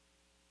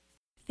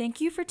Thank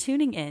you for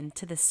tuning in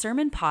to this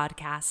sermon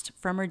podcast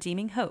from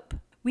Redeeming Hope.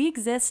 We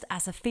exist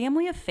as a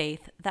family of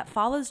faith that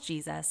follows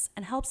Jesus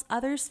and helps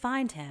others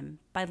find him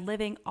by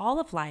living all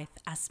of life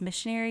as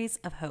missionaries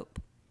of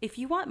hope. If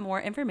you want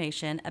more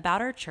information about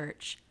our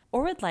church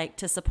or would like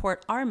to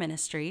support our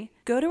ministry,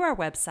 go to our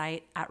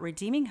website at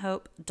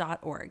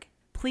redeeminghope.org.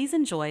 Please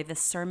enjoy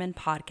this sermon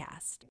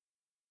podcast.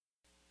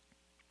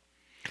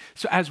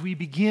 So as we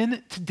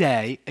begin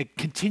today,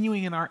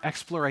 continuing in our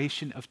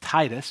exploration of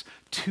Titus,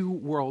 Two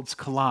Worlds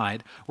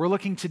Collide, we're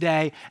looking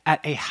today at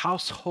a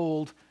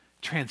household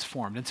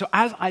transformed. And so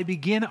as I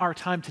begin our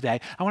time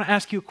today, I want to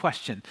ask you a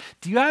question.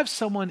 Do you have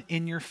someone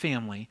in your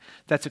family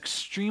that's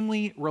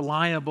extremely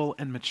reliable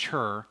and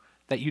mature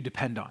that you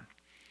depend on?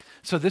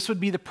 So this would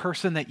be the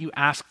person that you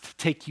ask to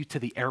take you to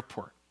the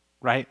airport,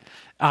 right?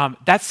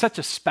 That's such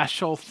a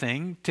special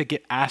thing to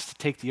get asked to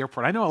take the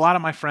airport. I know a lot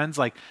of my friends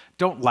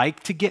don't like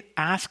to get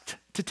asked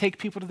to take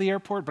people to the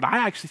airport, but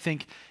I actually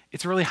think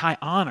it's a really high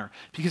honor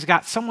because you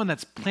got someone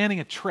that's planning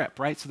a trip,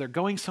 right? So they're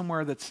going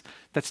somewhere that's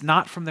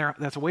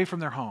away from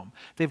their home.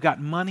 They've got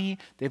money,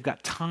 they've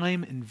got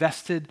time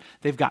invested,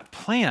 they've got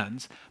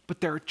plans,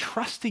 but they're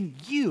trusting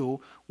you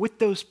with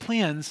those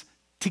plans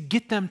to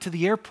get them to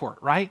the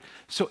airport, right?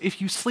 So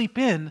if you sleep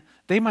in,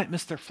 they might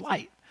miss their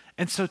flight.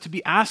 And so to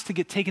be asked to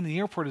get taken to the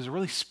airport is a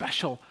really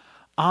special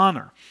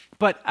honor.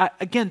 But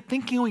again,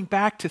 thinking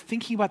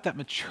about that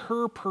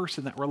mature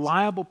person, that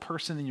reliable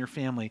person in your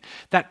family,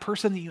 that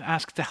person that you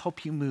ask to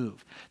help you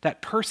move,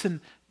 that person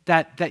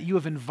that you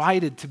have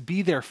invited to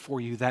be there for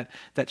you, that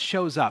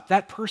shows up,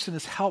 that person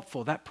is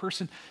helpful, that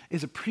person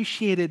is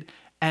appreciated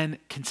and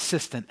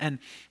consistent. And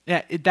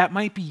that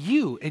might be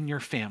you in your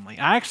family.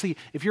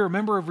 If you're a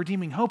member of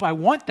Redeeming Hope, I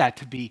want that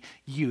to be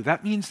you.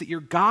 That means that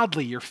you're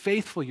godly, you're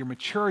faithful, you're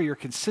mature, you're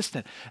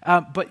consistent.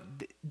 But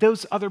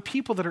those other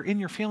people that are in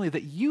your family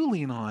that you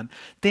lean on,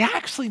 they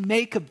actually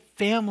make a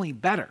family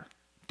better,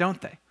 don't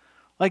they?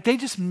 They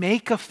just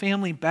make a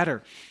family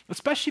better,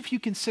 especially if you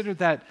consider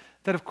that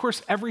of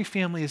course every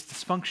family is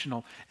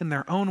dysfunctional in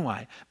their own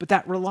way, but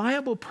that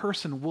reliable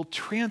person will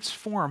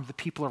transform the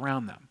people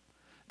around them.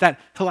 That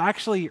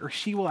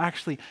she will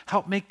actually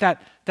help make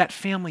that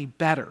family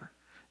better.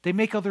 They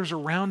make others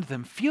around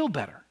them feel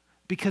better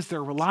because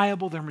they're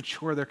reliable, they're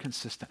mature, they're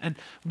consistent. And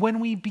when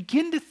we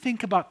begin to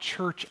think about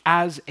church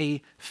as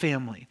a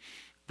family,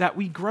 that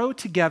we grow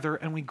together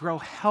and we grow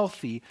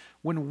healthy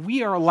when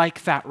we are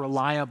like that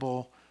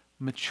reliable,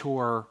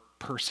 mature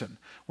person.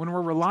 When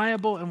we're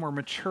reliable and we're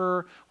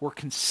mature, we're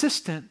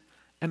consistent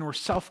and we're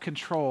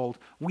self-controlled,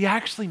 we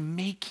actually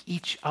make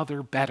each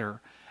other better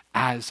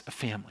as a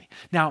family.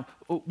 Now,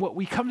 what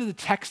we come to the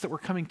text that we're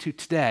coming to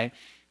today,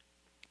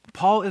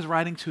 Paul is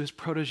writing to his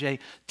protege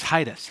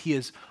Titus. He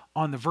is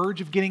on the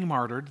verge of getting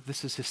martyred.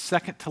 This is his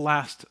second to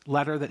last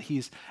letter that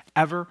he's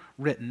ever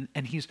written,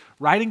 and he's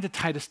writing to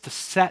Titus to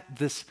set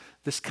this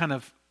kind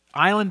of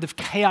island of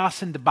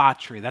chaos and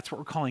debauchery. That's what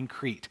we're calling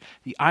Crete.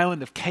 The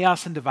island of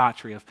chaos and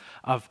debauchery,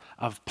 of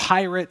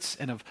pirates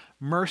and of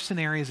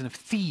mercenaries and of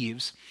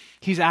thieves.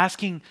 He's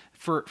asking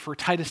for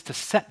Titus to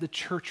set the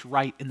church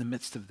right in the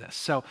midst of this.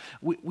 So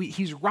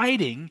he's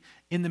writing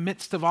in the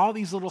midst of all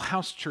these little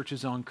house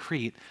churches on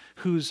Crete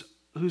whose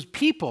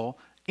people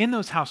in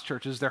those house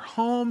churches, their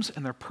homes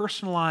and their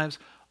personal lives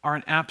are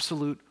an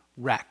absolute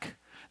wreck.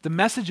 The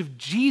message of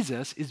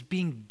Jesus is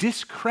being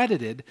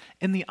discredited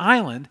in the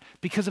island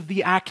because of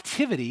the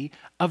activity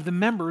of the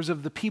members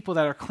of the people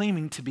that are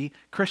claiming to be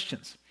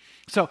Christians.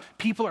 So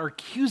people are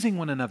accusing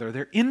one another.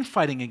 They're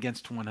infighting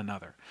against one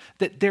another.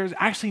 That there's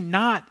actually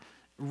not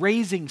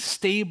raising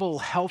stable,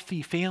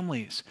 healthy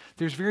families.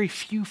 There's very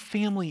few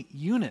family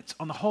units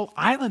on the whole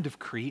island of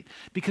Crete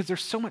because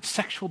there's so much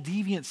sexual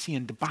deviancy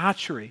and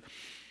debauchery.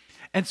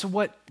 And so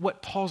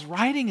what Paul's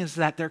writing is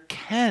that there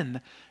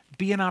can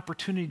be an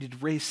opportunity to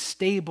raise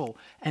stable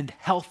and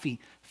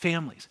healthy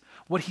families.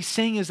 What he's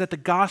saying is that the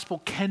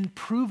gospel can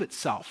prove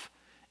itself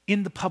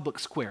in the public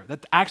square.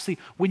 That actually,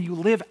 when you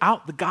live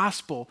out the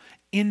gospel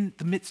in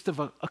the midst of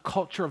a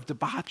culture of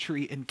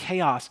debauchery and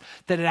chaos,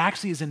 that it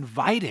actually is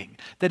inviting,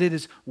 that it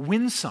is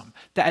winsome,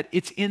 that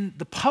it's in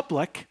the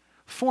public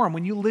forum,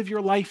 when you live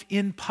your life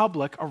in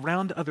public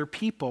around other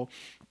people,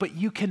 but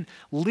you can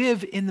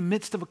live in the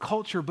midst of a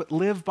culture, but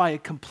live by a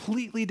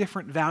completely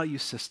different value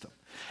system.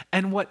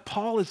 And what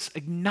Paul is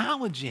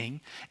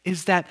acknowledging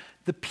is that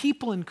the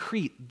people in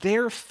Crete,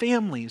 their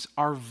families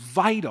are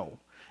vital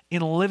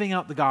in living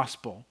out the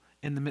gospel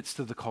in the midst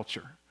of the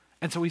culture.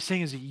 And so what he's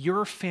saying is that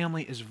your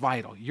family is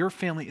vital. Your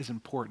family is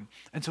important.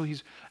 And so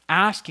he's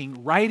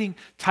writing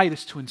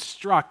Titus to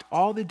instruct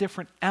all the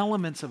different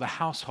elements of a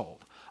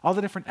household, all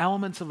the different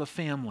elements of a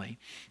family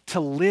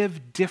to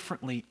live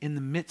differently in the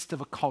midst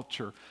of a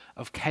culture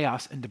of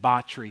chaos and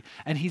debauchery.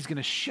 And he's going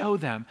to show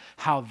them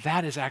how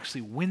that is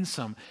actually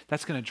winsome.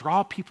 That's going to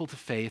draw people to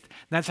faith.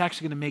 And that's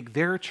actually going to make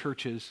their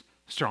churches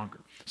stronger.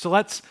 So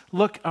let's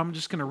look. I'm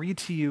just going to read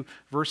to you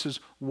verses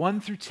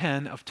 1 through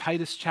 10 of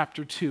Titus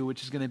chapter 2,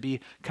 which is going to be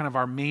kind of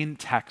our main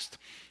text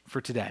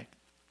for today.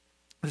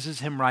 This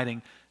is him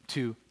writing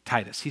to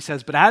Titus. He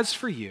says, "But as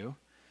for you,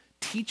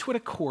 teach what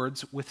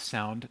accords with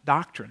sound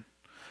doctrine.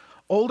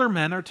 Older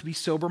men are to be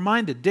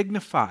sober-minded,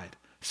 dignified,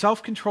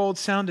 self-controlled,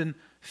 sound in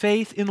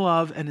faith, in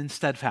love, and in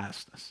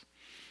steadfastness.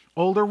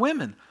 Older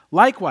women,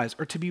 likewise,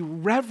 are to be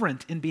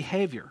reverent in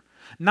behavior,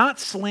 not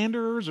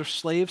slanderers or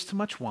slaves to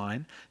much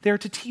wine. They are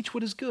to teach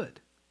what is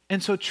good,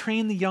 and so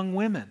train the young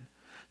women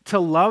to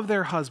love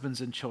their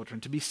husbands and children,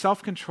 to be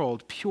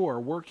self-controlled, pure,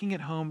 working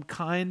at home,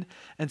 kind,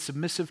 and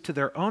submissive to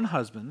their own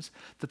husbands,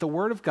 that the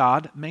word of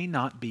God may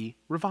not be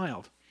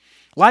reviled.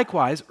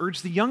 Likewise,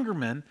 urge the younger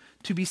men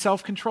to be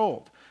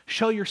self-controlled.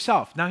 Show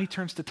yourself, now he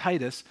turns to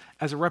Titus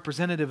as a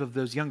representative of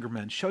those younger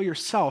men, show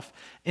yourself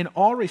in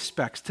all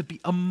respects to be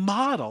a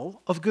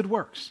model of good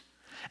works.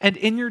 And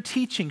in your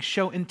teaching,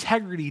 show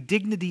integrity,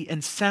 dignity,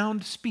 and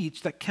sound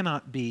speech that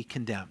cannot be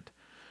condemned,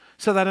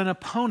 so that an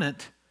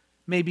opponent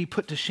may be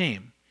put to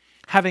shame,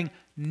 having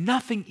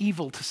nothing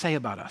evil to say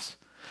about us.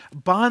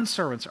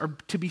 Bondservants are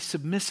to be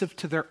submissive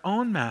to their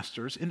own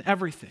masters in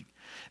everything.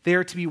 They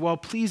are to be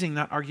well-pleasing,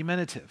 not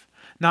argumentative,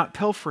 not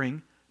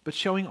pilfering, but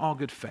showing all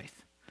good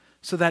faith,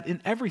 so that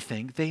in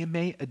everything they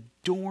may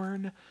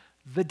adorn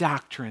the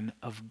doctrine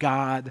of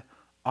God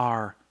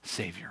our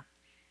Savior.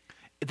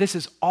 This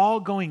is all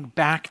going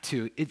back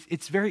to,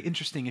 it's very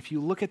interesting. If you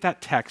look at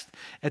that text,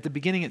 at the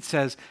beginning it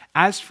says,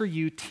 as for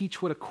you,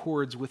 teach what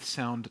accords with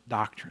sound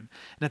doctrine.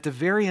 And at the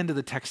very end of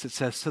the text it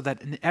says, so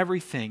that in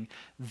everything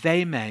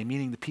they may,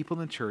 meaning the people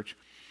in the church,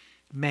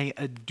 may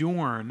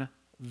adorn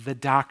the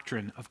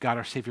doctrine of God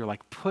our Savior,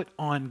 like put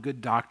on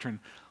good doctrine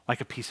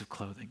like a piece of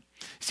clothing.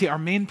 See, our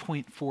main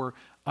point for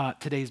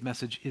today's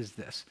message is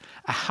this.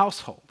 A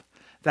household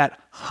that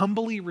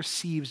humbly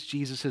receives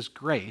Jesus'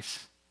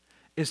 grace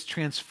is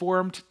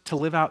transformed to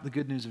live out the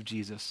good news of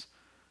Jesus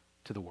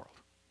to the world.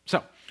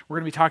 So, we're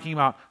going to be talking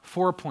about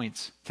 4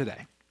 points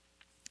today.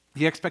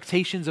 The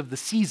expectations of the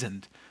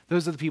seasoned,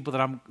 those are the people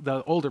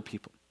the older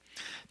people.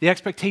 The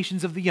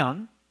expectations of the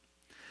young,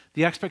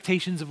 the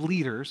expectations of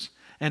leaders,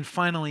 and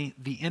finally,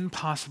 the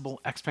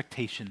impossible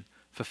expectation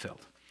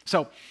fulfilled.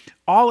 So,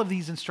 all of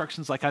these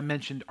instructions, like I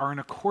mentioned, are in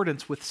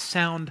accordance with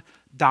sound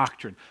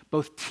doctrine,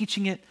 both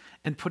teaching it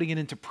and putting it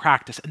into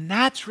practice. And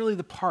that's really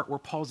the part where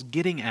Paul's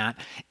getting at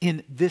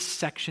in this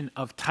section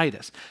of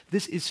Titus.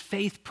 This is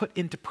faith put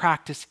into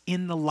practice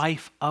in the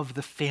life of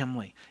the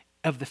family,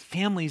 of the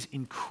families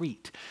in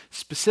Crete,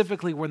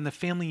 specifically when the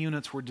family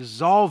units were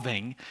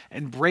dissolving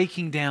and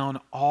breaking down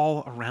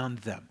all around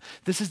them.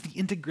 This is the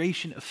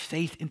integration of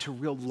faith into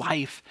real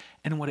life,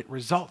 and what it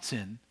results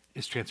in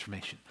is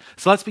transformation.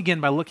 So let's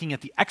begin by looking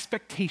at the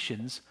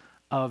expectations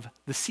of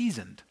the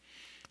seasoned.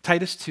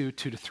 Titus 2,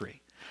 2-3.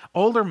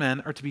 Older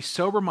men are to be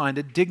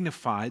sober-minded,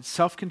 dignified,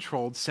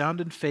 self-controlled, sound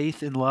in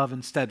faith, in love,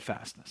 and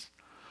steadfastness.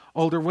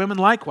 Older women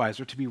likewise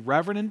are to be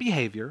reverent in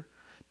behavior,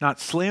 not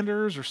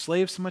slanderers or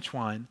slaves to much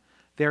wine.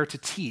 They are to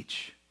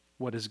teach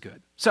what is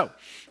good. So,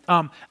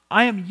 I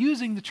am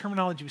using the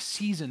terminology of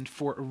seasoned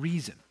for a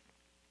reason.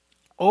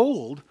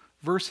 Old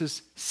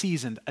versus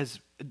seasoned, as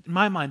in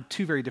my mind,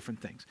 two very different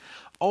things.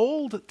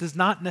 Old does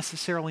not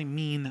necessarily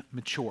mean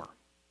mature.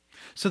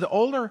 So the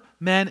older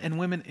men and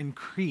women in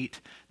Crete,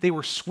 they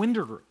were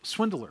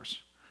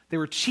swindlers. They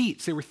were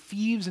cheats. They were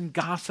thieves and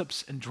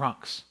gossips and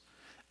drunks.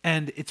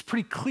 And it's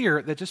pretty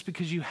clear that just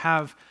because you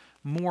have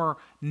more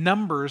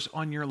numbers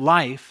on your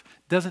life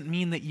doesn't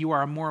mean that you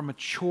are more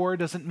mature,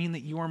 doesn't mean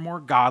that you are more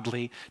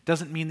godly,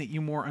 doesn't mean that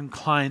you're more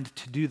inclined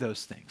to do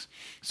those things.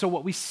 So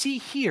what we see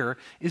here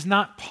is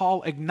not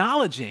Paul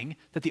acknowledging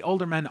that the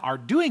older men are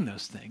doing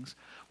those things.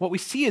 What we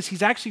see is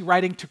he's actually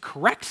writing to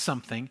correct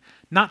something,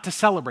 not to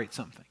celebrate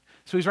something.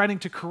 So he's writing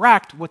to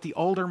correct what the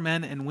older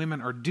men and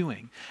women are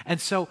doing.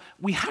 And so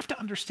we have to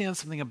understand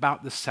something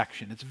about this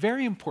section. It's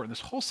very important,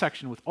 this whole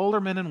section with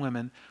older men and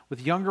women,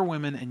 with younger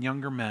women and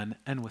younger men,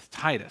 and with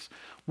Titus.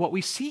 What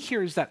we see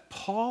here is that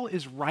Paul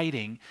is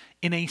writing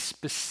in a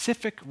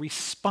specific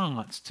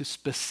response to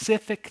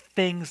specific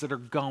things that are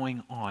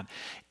going on.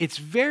 It's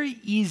very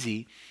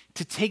easy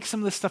to take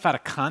some of this stuff out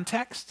of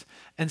context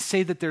and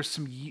say that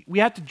we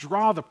have to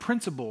draw the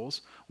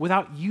principles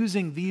without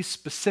using these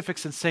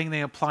specifics and saying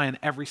they apply in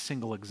every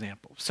single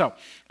example. So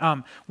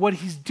what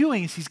he's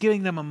doing is he's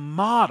giving them a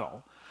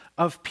model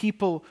of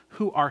people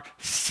who are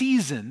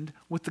seasoned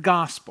with the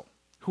gospel,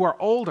 who are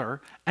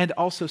older and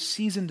also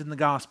seasoned in the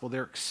gospel.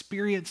 They're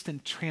experienced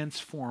and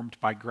transformed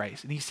by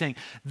grace. And he's saying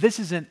this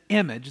is an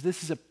image,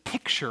 this is a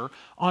picture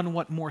on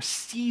what more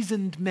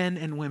seasoned men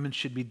and women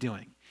should be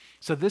doing.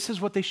 So this is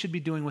what they should be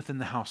doing within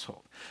the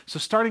household. So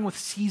starting with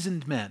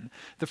seasoned men,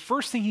 the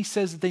first thing he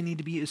says that they need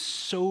to be is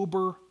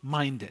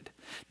sober-minded.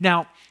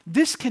 Now,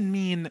 this can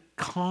mean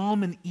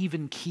calm and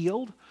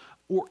even-keeled,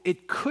 or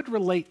it could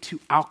relate to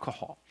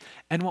alcohol.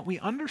 And what we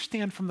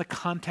understand from the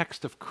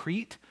context of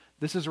Crete,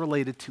 this is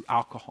related to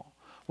alcohol.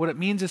 What it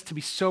means is to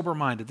be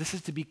sober-minded. This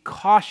is to be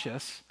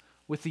cautious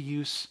with the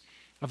use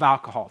of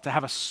alcohol, to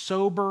have a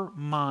sober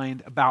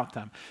mind about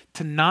them,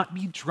 to not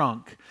be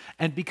drunk.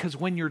 And because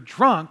when you're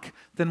drunk,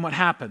 then what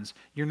happens?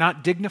 You're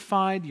not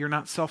dignified, you're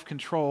not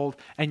self-controlled,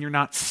 and you're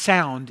not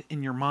sound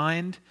in your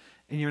mind,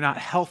 and you're not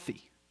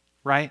healthy.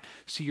 right?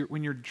 So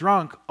when you're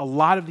drunk, a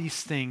lot of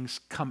these things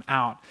come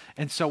out.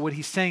 And so what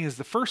he's saying is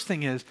the first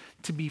thing is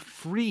to be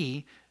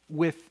free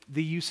with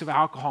the use of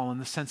alcohol in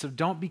the sense of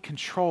don't be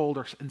controlled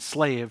or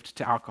enslaved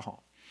to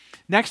alcohol.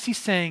 Next, he's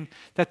saying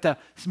that the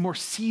more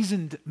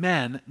seasoned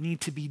men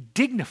need to be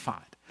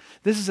dignified.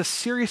 This is a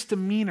serious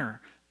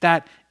demeanor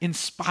that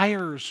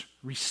inspires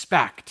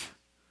respect.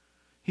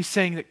 He's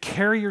saying that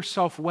carry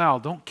yourself well.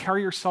 Don't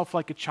carry yourself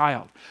like a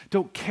child.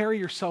 Don't carry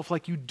yourself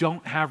like you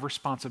don't have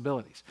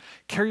responsibilities.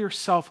 Carry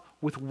yourself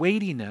with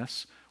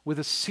weightiness, with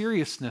a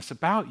seriousness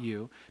about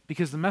you,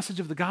 because the message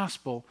of the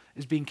gospel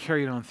is being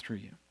carried on through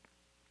you.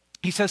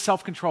 He says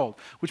self-controlled,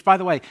 which, by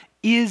the way,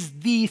 is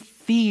the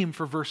theme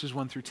for verses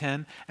 1 through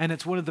 10, and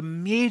it's one of the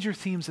major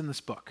themes in this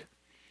book,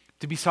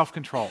 to be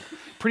self-controlled.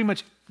 Pretty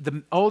much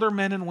the older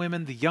men and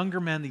women, the younger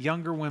men, the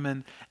younger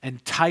women,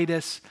 and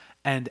Titus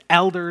and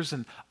elders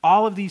and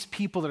all of these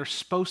people that are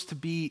supposed to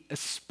be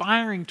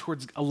aspiring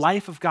towards a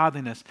life of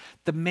godliness,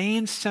 the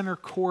main center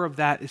core of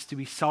that is to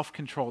be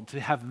self-controlled, to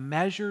have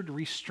measured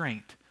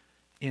restraint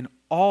in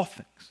all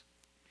things.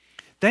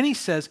 Then he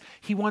says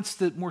he wants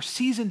the more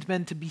seasoned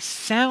men to be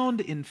sound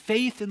in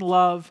faith and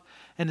love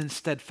and in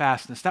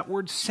steadfastness. That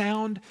word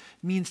sound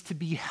means to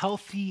be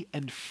healthy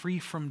and free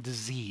from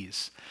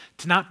disease,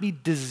 to not be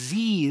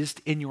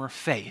diseased in your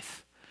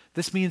faith.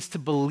 This means to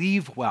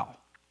believe well.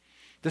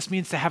 This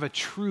means to have a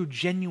true,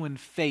 genuine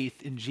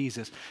faith in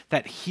Jesus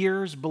that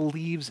hears,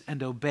 believes,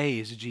 and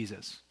obeys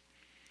Jesus.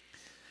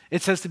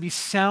 It says to be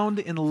sound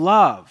in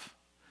love,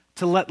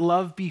 to let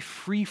love be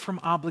free from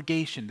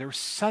obligation. There's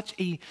such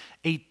a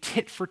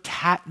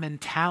tit-for-tat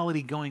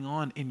mentality going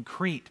on in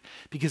Crete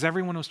because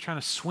everyone was trying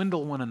to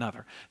swindle one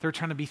another. They're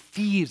trying to be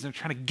thieves. They're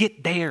trying to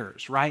get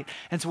theirs, right?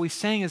 And so what he's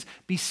saying is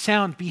be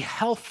sound, be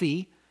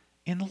healthy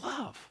in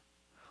love.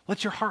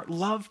 Let your heart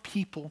love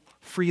people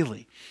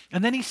freely.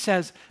 And then he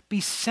says, be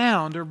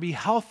sound or be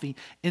healthy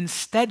in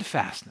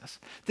steadfastness.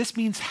 This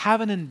means have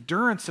an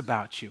endurance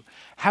about you.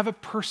 Have a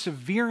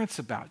perseverance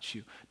about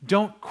you.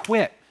 Don't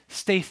quit.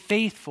 Stay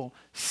faithful.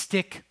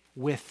 Stick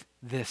with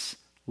this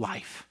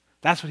life.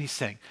 That's what he's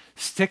saying.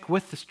 Stick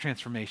with this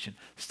transformation.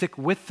 Stick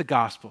with the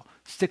gospel.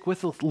 Stick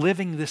with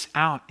living this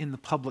out in the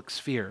public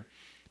sphere.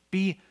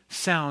 Be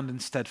sound in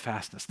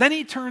steadfastness. Then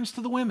he turns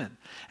to the women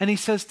and he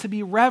says to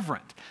be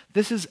reverent.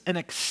 This is an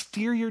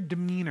exterior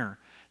demeanor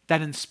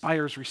that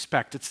inspires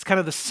respect. It's kind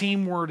of the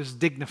same word as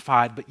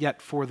dignified, but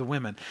yet for the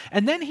women.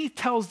 And then he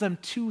tells them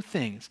two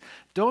things.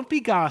 Don't be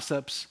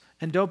gossips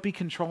and don't be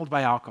controlled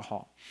by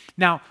alcohol.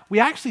 Now, we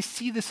actually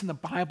see this in the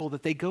Bible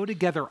that they go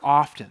together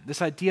often.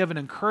 This idea of an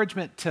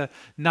encouragement to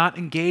not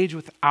engage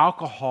with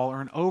alcohol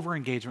or an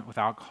over-engagement with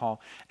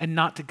alcohol and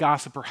not to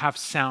gossip or have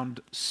sound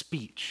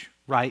speech.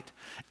 Right?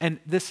 And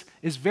this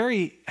is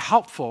very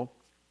helpful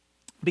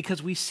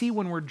because we see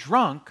when we're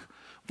drunk,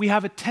 we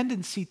have a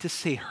tendency to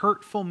say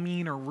hurtful,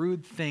 mean, or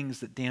rude things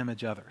that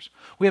damage others.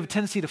 We have a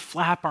tendency to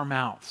flap our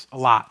mouths a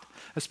lot,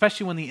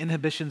 especially when the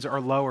inhibitions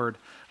are lowered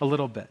a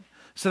little bit.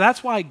 So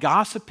that's why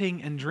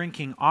gossiping and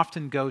drinking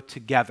often go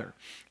together.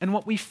 And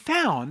what we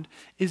found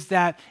is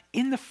that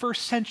in the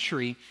first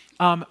century,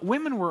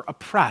 women were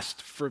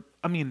oppressed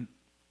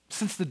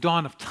since the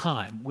dawn of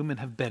time, women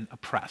have been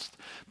oppressed.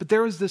 But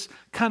there was this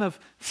kind of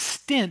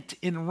stint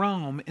in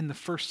Rome in the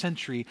first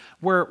century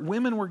where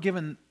women were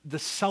given the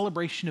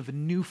celebration of a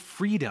new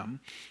freedom.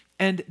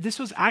 And this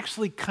was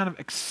actually kind of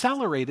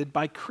accelerated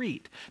by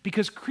Crete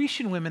because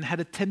Cretan women had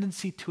a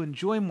tendency to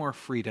enjoy more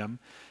freedom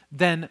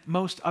than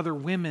most other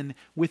women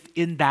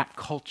within that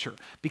culture.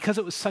 Because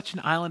it was such an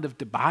island of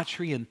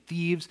debauchery and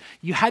thieves,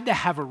 you had to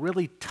have a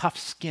really tough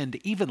skin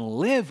to even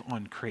live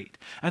on Crete.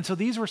 And so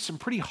these were some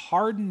pretty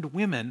hardened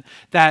women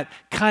that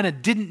kind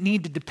of didn't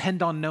need to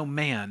depend on no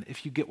man,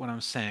 if you get what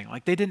I'm saying.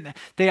 Like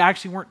they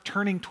actually weren't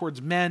turning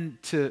towards men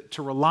to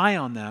rely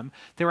on them.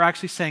 They were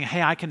actually saying,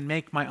 hey, I can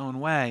make my own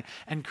way.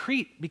 And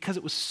Crete, because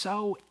it was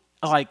so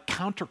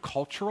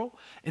countercultural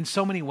in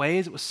so many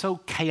ways. It was so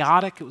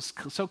chaotic. It was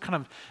so kind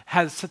of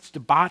has such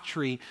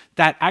debauchery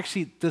that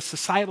actually the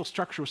societal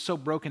structure was so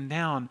broken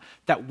down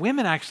that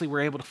women actually were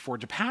able to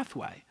forge a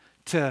pathway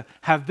to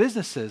have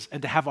businesses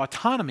and to have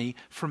autonomy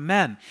from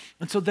men.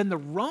 And so then the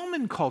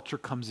Roman culture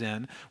comes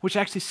in, which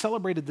actually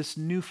celebrated this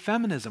new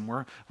feminism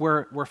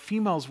where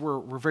females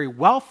were very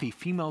wealthy,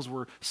 females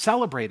were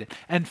celebrated,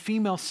 and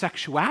female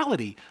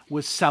sexuality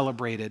was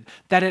celebrated,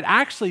 that it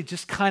actually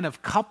just kind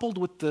of coupled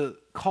with the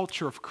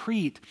culture of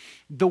Crete,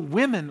 the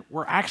women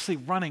were actually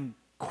running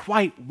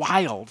quite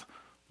wild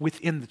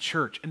within the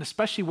church. And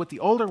especially what the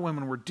older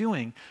women were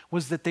doing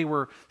was that they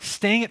were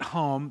staying at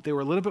home, they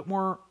were a little bit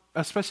more,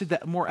 especially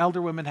the more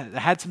elder women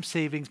had some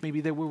savings,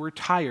 maybe they were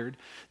retired,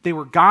 they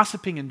were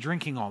gossiping and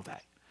drinking all day.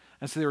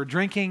 And so they were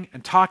drinking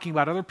and talking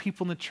about other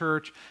people in the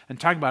church and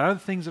talking about other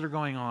things that are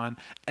going on,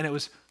 and it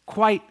was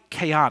quite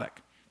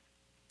chaotic.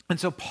 And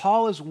so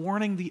Paul is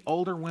warning the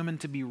older women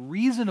to be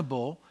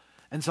reasonable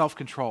and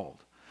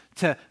self-controlled,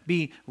 to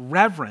be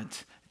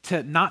reverent,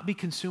 to not be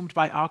consumed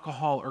by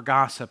alcohol or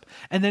gossip.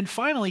 And then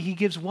finally, he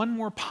gives one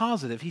more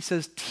positive. He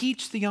says,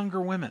 teach the younger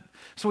women.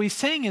 So what he's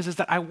saying is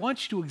that I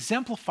want you to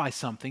exemplify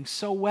something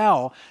so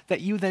well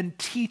that you then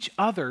teach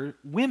other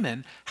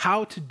women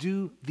how to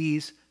do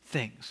these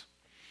things.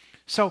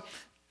 So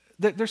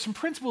there's some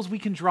principles we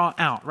can draw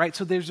out, right?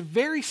 So there's a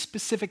very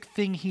specific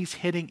thing he's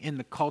hitting in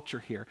the culture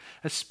here,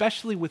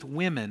 especially with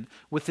women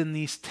within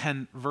these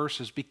 10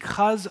 verses,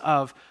 because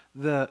of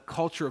the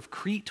culture of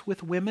Crete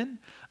with women,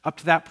 up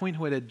to that point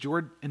who had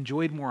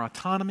enjoyed more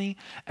autonomy,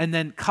 and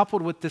then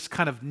coupled with this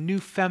kind of new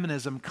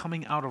feminism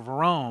coming out of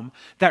Rome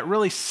that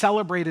really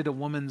celebrated a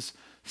woman's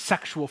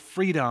sexual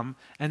freedom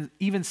and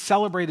even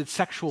celebrated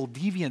sexual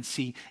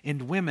deviancy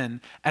in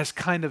women as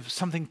kind of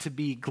something to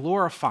be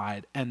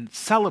glorified and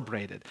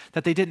celebrated,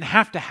 that they didn't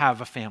have to have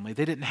a family,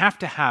 they didn't have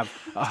to have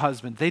a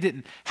husband, they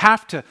didn't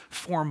have to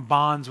form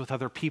bonds with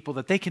other people,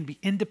 that they can be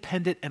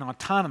independent and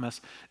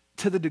autonomous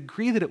to the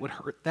degree that it would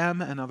hurt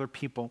them and other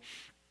people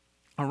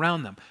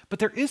around them. But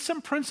there is some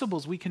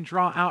principles we can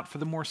draw out for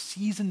the more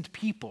seasoned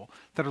people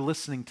that are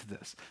listening to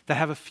this, that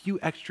have a few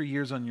extra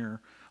years on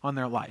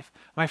their life.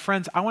 My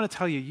friends, I want to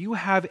tell you, you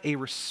have a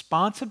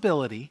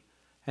responsibility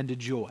and a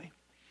joy.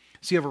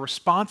 So you have a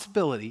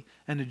responsibility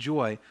and a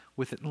joy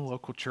within the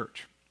local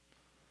church.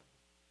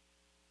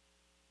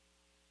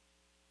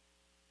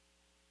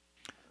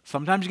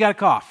 Sometimes you got to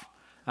cough.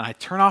 And I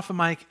turn off the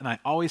mic, and I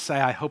always say,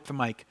 I hope the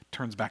mic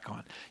turns back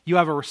on. You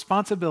have a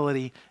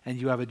responsibility, and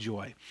you have a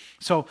joy.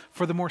 So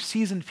for the more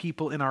seasoned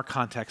people in our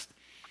context,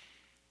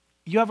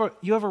 you have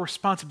a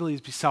responsibility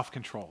to be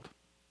self-controlled.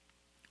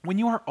 When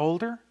you are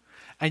older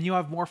and you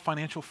have more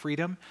financial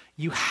freedom,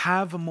 you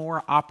have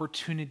more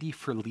opportunity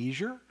for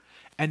leisure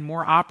and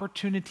more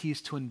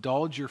opportunities to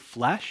indulge your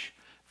flesh,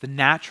 the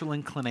natural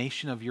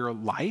inclination of your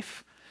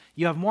life.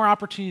 You have more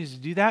opportunities to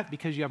do that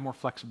because you have more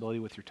flexibility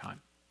with your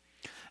time.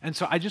 And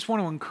so I just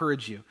want to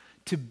encourage you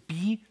to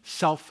be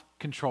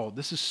self-controlled.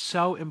 This is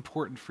so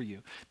important for you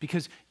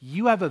because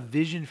you have a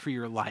vision for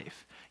your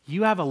life.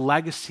 You have a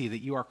legacy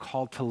that you are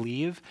called to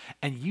leave,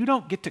 and you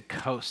don't get to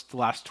coast the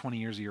last 20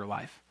 years of your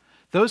life.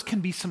 Those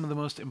can be some of the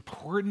most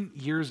important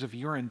years of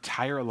your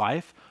entire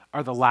life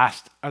are the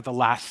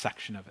last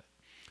section of it.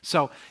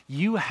 So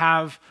you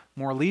have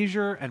more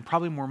leisure and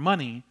probably more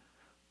money,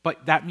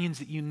 but that means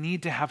that you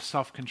need to have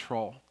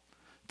self-control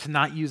to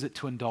not use it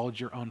to indulge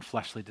your own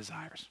fleshly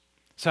desires.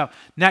 So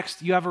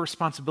next, you have a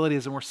responsibility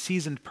as a more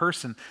seasoned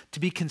person to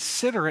be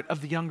considerate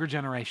of the younger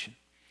generation.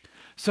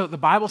 So the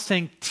Bible's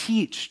saying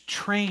teach,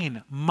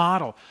 train,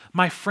 model.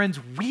 My friends,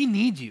 we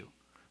need you.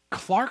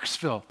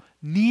 Clarksville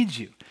needs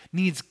you,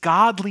 needs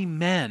godly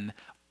men,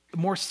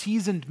 more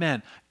seasoned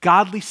men,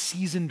 godly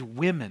seasoned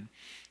women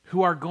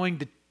who are going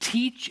to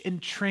teach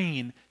and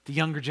train the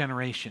younger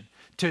generation,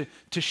 to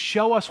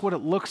show us what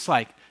it looks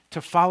like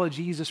to follow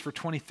Jesus for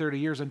 20, 30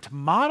 years and to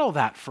model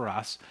that for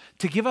us,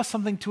 to give us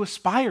something to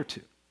aspire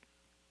to.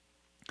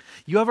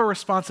 You have a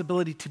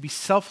responsibility to be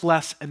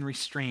selfless and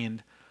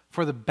restrained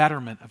for the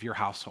betterment of your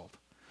household.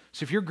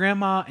 So if your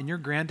grandma and your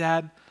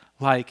granddad,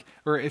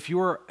 or if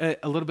you're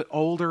a little bit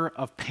older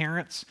of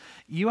parents,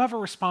 you have a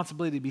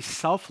responsibility to be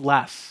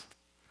selfless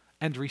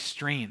and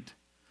restrained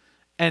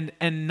and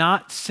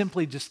not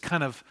simply just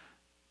kind of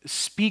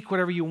speak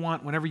whatever you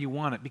want whenever you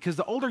want it. Because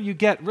the older you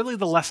get, really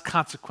the less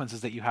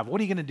consequences that you have.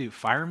 What are you going to do?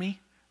 Fire me?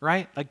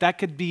 Right? That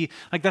could be,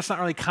 that's not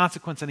really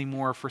consequence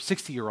anymore for a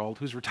 60-year-old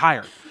who's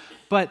retired.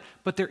 But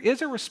there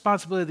is a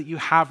responsibility that you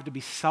have to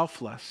be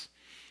selfless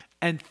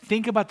and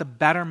think about the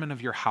betterment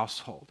of your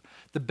household,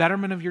 the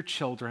betterment of your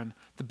children,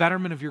 the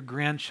betterment of your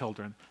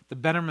grandchildren, the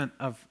betterment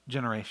of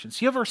generations.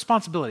 So you have a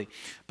responsibility,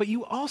 but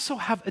you also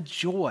have a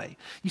joy.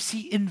 You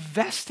see,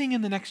 investing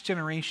in the next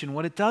generation,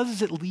 what it does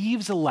is it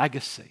leaves a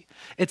legacy.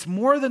 It's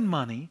more than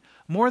money,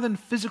 more than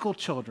physical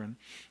children,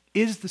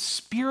 is the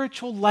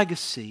spiritual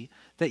legacy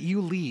that you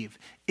leave.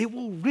 It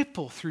will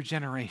ripple through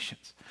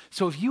generations.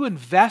 So if you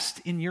invest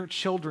in your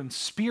children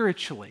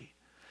spiritually,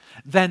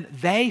 then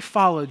they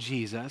follow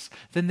Jesus,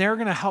 then they're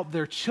going to help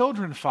their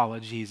children follow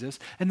Jesus,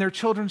 and their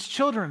children's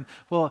children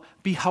will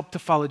be helped to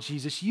follow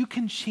Jesus. You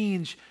can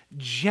change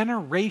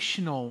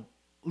generationally,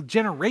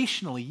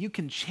 you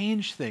can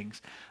change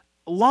things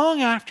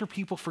long after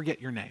people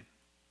forget your name.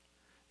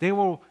 They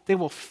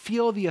will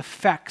feel the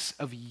effects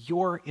of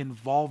your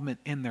involvement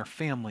in their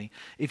family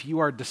if you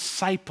are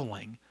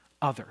discipling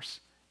others,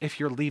 if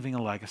you're leaving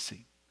a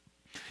legacy.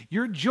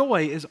 Your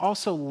joy is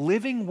also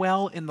living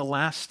well in the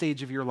last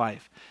stage of your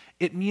life.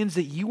 It means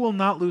that you will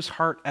not lose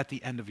heart at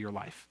the end of your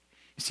life.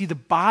 You see, the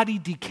body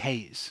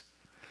decays,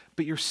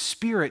 but your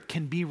spirit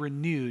can be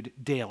renewed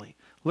daily.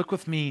 Look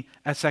with me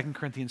at 2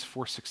 Corinthians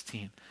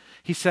 4:16.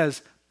 He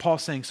says,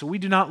 Paul's saying, so we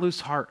do not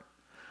lose heart.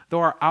 Though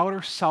our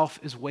outer self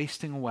is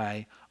wasting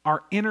away,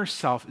 our inner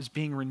self is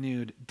being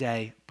renewed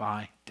day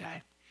by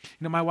day. You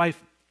know, my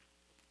wife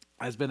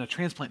has been a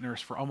transplant nurse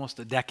for almost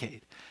a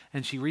decade,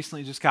 and she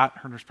recently just got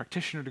her nurse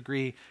practitioner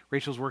degree.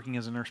 Rachel's working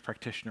as a nurse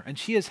practitioner, and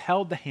she has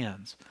held the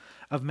hands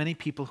of many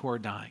people who are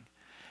dying.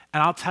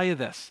 And I'll tell you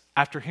this,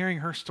 after hearing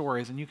her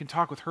stories, and you can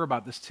talk with her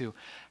about this too,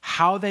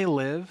 how they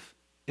live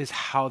is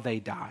how they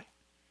die.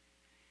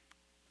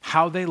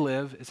 How they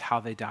live is how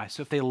they die.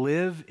 So if they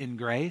live in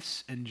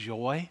grace and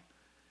joy,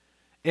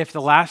 if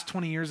the last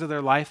 20 years of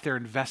their life they're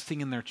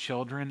investing in their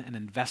children and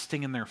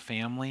investing in their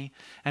family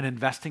and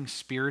investing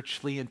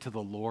spiritually into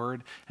the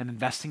Lord and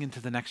investing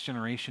into the next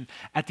generation,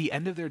 at the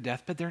end of their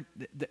deathbed,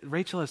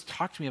 Rachel has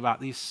talked to me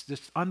about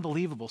this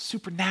unbelievable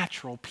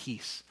supernatural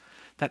peace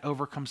that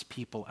overcomes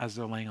people as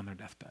they're laying on their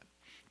deathbed.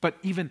 But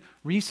even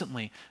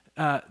recently,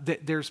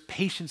 there's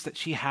patients that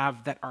she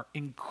have that are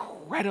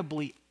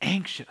incredibly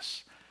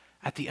anxious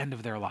at the end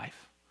of their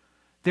life.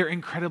 They're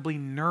incredibly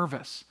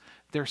nervous.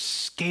 They're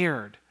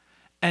scared.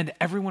 And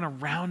everyone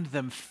around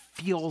them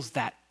feels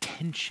that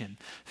tension,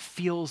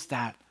 feels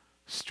that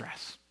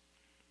stress.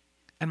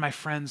 And my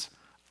friends,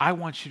 I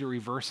want you to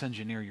reverse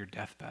engineer your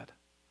deathbed.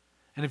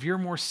 And if you're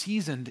more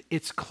seasoned,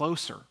 it's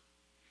closer.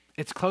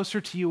 It's closer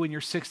to you when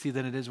you're 60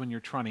 than it is when you're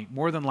 20,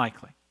 more than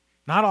likely.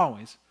 Not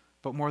always,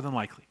 but more than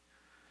likely.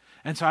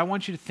 And so I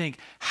want you to think,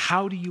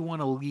 how do you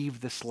want to leave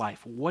this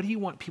life? What do you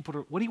want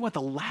the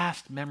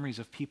last memories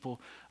of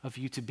people of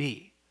you to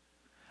be?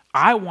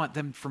 I want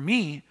them, for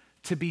me,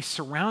 to be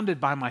surrounded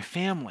by my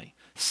family,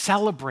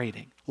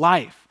 celebrating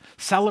life,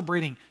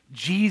 celebrating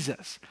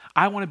Jesus.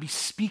 I want to be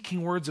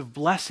speaking words of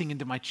blessing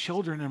into my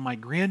children and my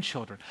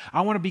grandchildren.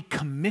 I want to be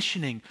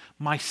commissioning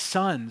my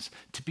sons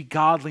to be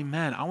godly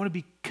men. I want to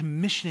be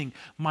commissioning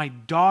my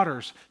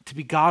daughters to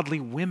be godly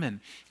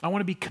women. I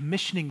want to be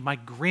commissioning my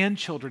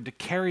grandchildren to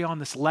carry on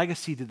this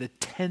legacy to the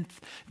 10th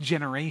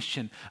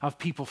generation of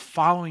people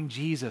following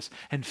Jesus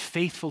and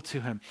faithful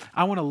to him.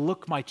 I want to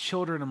look my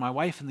children and my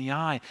wife in the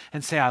eye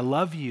and say, I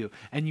love you,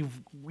 and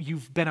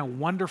you've been a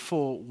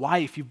wonderful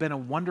wife, you've been a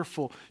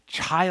wonderful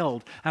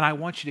child, and I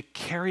want you to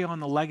carry on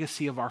the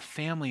legacy of our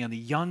family and the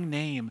young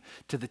name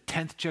to the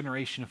 10th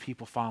generation of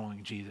people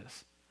following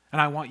Jesus. And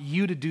I want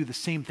you to do the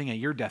same thing at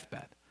your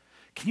deathbed.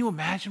 Can you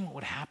imagine what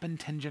would happen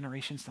 10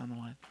 generations down the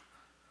line?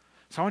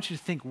 So I want you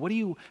to think,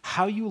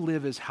 how you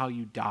live is how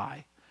you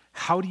die.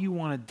 How do you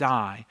want to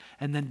die?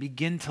 And then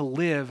begin to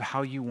live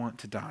how you want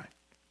to die.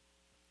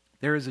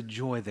 There is a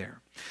joy there.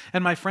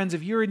 And my friends,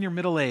 if you're in your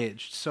middle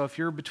age, so if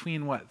you're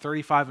between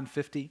 35 and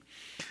 50,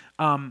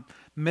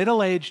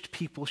 middle-aged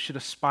people should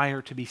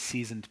aspire to be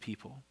seasoned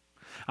people.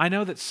 I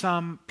know that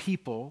some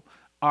people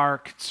are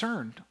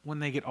concerned when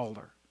they get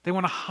older. They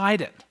want to hide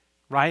it.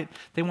 Right?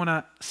 They want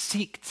to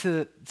seek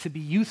to be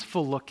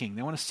youthful looking.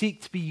 They want to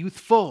seek to be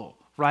youthful,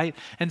 right?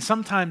 And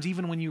sometimes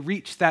even when you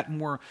reach that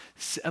more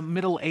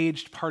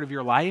middle-aged part of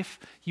your life,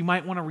 you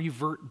might want to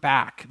revert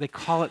back. They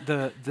call it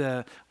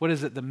the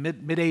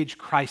mid-age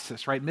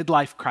crisis, right?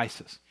 Midlife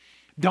crisis.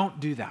 Don't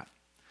do that.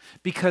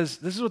 Because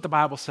this is what the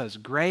Bible says,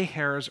 gray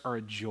hairs are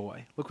a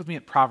joy. Look with me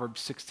at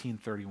Proverbs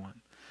 16:31. It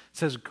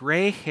says,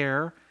 gray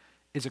hair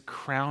is a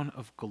crown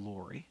of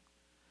glory.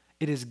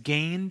 It is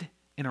gained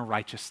in a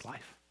righteous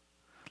life.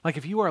 Like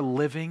if you are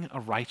living a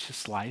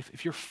righteous life,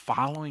 if you're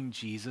following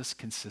Jesus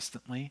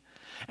consistently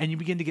and you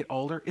begin to get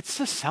older, it's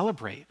to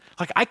celebrate.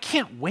 Like I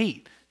can't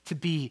wait to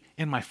be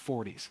in my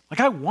 40s. Like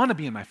I want to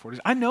be in my 40s.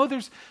 I know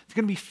there's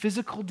going to be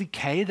physical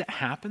decay that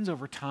happens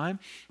over time,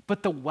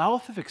 but the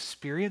wealth of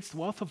experience, the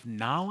wealth of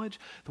knowledge,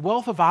 the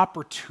wealth of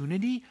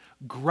opportunity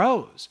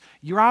grows.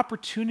 Your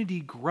opportunity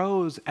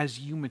grows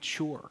as you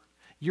mature.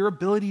 Your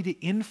ability to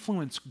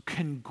influence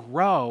can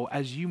grow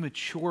as you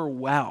mature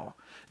well.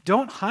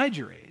 Don't hide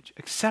your age.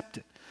 Accept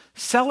it.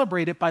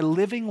 Celebrate it by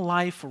living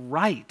life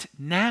right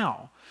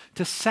now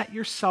to set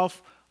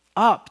yourself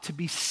up to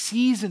be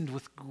seasoned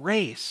with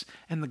grace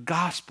and the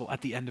gospel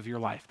at the end of your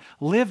life.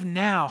 Live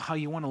now how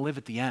you want to live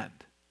at the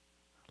end.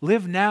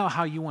 Live now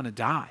how you want to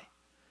die.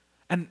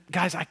 And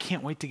guys, I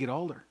can't wait to get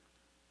older.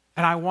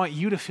 And I want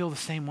you to feel the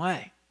same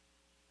way.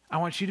 I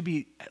want you to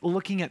be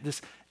looking at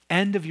this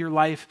end of your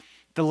life.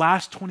 The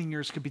last 20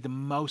 years could be the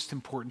most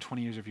important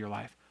 20 years of your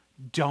life.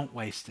 Don't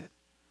waste it.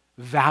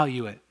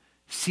 Value it.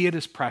 See it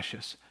as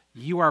precious.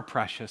 You are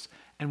precious,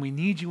 and we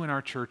need you in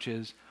our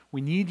churches.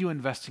 We need you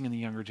investing in the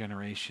younger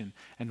generation,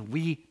 and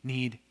we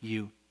need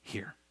you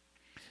here.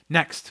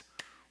 Next,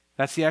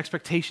 that's the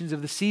expectations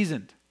of the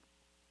seasoned,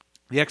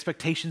 the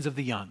expectations of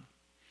the young.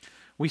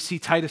 We see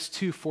Titus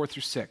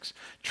 2:4-6.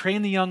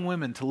 Train the young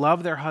women to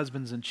love their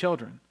husbands and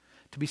children,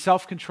 to be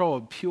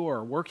self-controlled,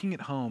 pure, working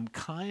at home,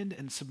 kind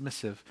and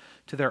submissive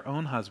to their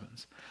own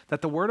husbands,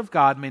 that the word of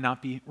God may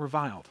not be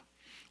reviled.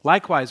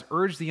 Likewise,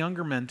 urge the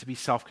younger men to be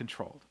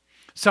self-controlled.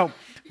 So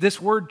this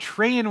word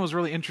train was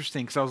really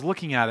interesting because I was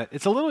looking at it.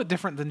 It's a little bit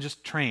different than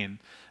just train.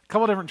 A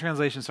couple different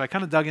translations, so I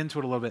kind of dug into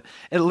it a little bit.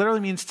 It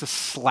literally means to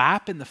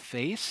slap in the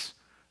face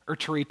or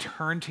to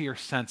return to your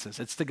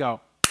senses. It's to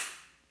go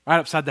right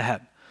upside the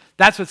head.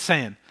 That's what it's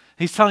saying.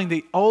 He's telling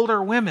the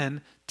older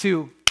women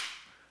to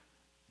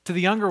the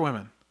younger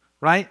women,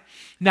 right?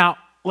 Now,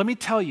 let me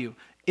tell you,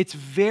 it's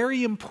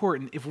very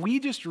important. If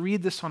we just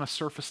read this on a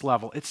surface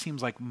level, it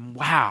seems like,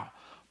 wow,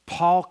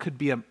 Paul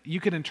you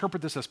could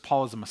interpret this as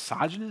Paul is a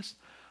misogynist.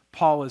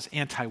 Paul is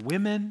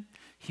anti-women.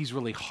 He's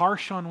really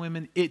harsh on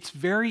women. It's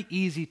very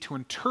easy to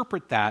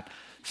interpret that,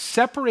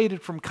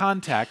 separated from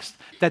context,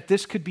 that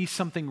this could be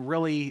something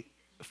really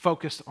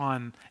focused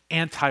on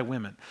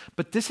anti-women.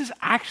 But this is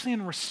actually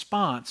in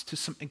response to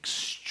some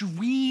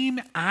extreme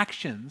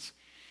actions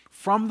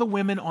from the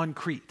women on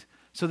Crete.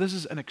 So this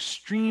is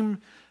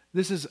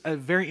a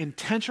very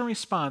intentional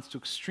response to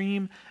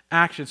extreme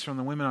actions from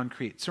the women on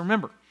Crete. So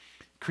remember,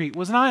 Crete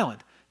was an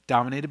island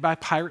dominated by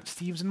pirates,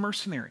 thieves, and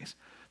mercenaries.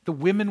 The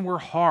women were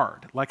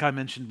hard, like I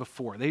mentioned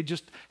before. They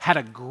just had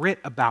a grit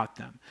about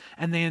them,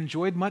 and they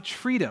enjoyed much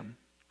freedom.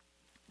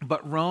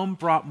 But Rome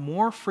brought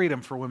more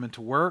freedom for women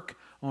to work,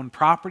 own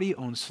property,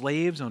 own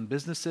slaves, own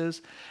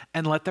businesses,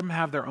 and let them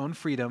have their own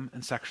freedom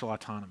and sexual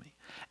autonomy.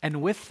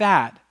 And with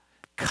that,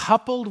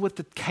 coupled with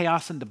the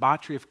chaos and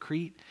debauchery of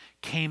Crete,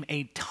 came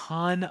a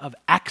ton of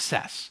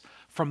excess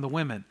from the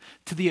women,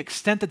 to the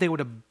extent that they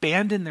would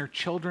abandon their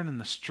children in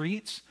the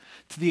streets,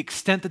 to the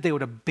extent that they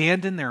would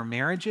abandon their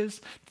marriages,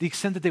 to the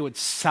extent that they would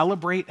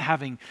celebrate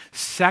having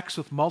sex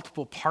with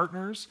multiple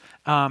partners,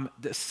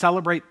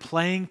 celebrate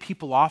playing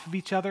people off of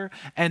each other.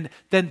 And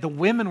then the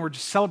women were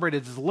just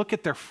celebrated as look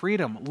at their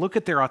freedom, look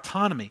at their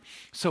autonomy.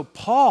 So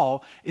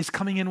Paul is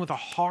coming in with a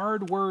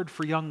hard word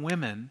for young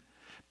women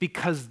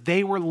because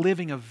they were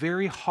living a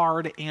very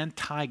hard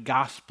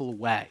anti-gospel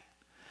way.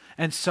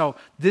 And so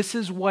this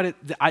is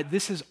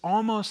this is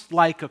almost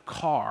like a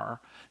car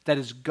that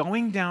is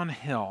going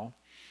downhill,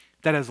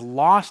 that has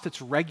lost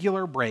its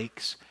regular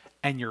brakes,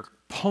 and you're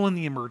pulling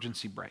the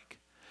emergency brake.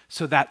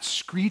 So that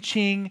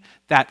screeching,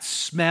 that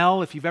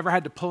smell, if you've ever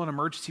had to pull an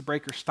emergency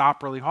brake or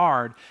stop really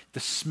hard, the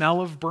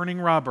smell of burning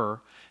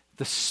rubber,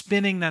 the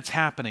spinning that's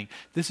happening,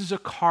 this is a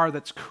car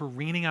that's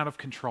careening out of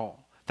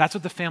control. That's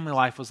what the family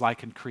life was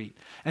like in Crete.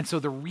 And so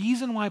the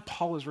reason why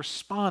Paul is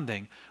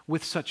responding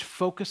with such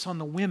focus on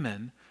the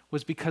women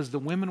was because the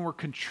women were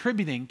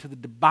contributing to the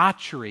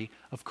debauchery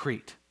of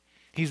Crete.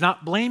 He's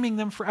not blaming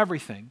them for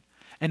everything.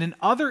 And in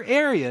other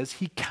areas,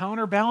 he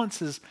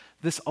counterbalances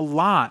this a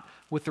lot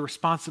with the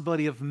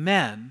responsibility of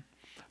men.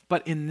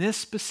 But in this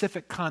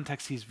specific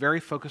context, he's very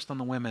focused on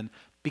the women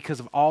because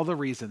of all the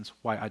reasons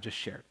why I just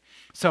shared.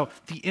 So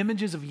the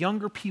images of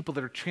younger people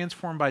that are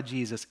transformed by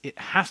Jesus, it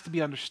has to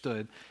be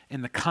understood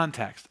in the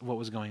context of what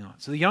was going on.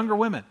 So the younger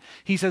women,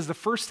 he says the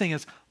first thing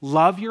is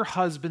love your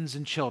husbands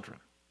and children.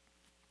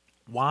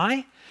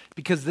 Why?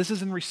 Because this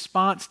is in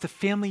response to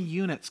family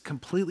units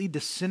completely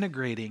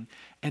disintegrating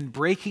and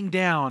breaking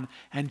down,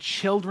 and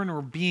children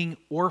were being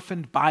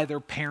orphaned by their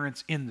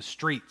parents in the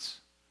streets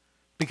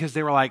because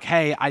they were like,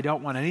 hey, I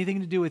don't want anything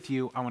to do with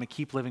you. I want to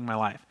keep living my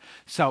life.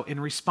 So in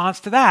response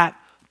to that,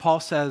 Paul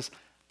says,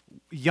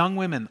 young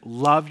women,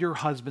 love your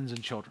husbands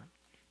and children.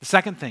 The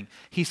second thing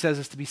he says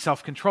is to be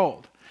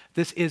self-controlled.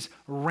 This is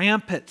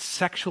rampant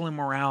sexual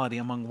immorality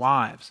among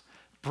wives,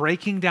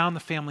 breaking down the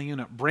family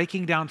unit,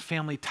 breaking down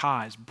family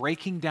ties,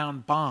 breaking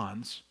down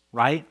bonds,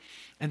 right?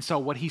 And so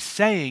what he's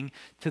saying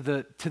to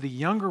the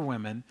younger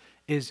women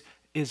is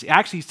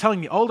actually he's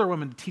telling the older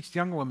women to teach the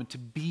younger women to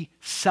be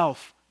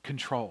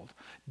self-controlled.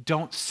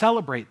 Don't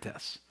celebrate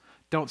this.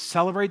 Don't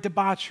celebrate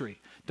debauchery.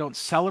 Don't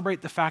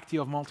celebrate the fact that you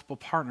have multiple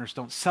partners.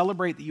 Don't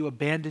celebrate that you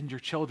abandoned your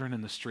children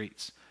in the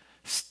streets.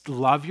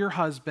 Love your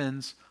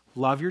husbands,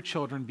 love your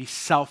children, be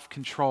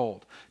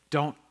self-controlled.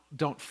 Don't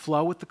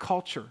flow with the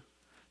culture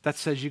that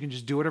says you can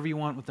just do whatever you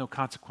want with no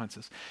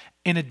consequences.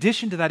 In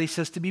addition to that, he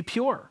says to be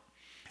pure.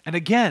 And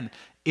again,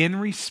 in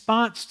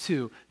response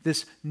to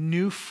this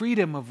new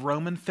freedom of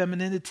Roman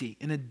femininity,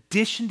 in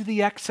addition to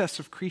the excess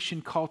of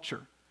Cretan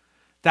culture,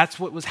 that's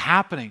what was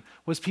happening,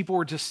 was people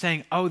were just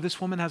saying, oh,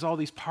 this woman has all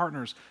these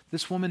partners.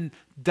 This woman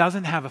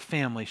doesn't have a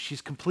family.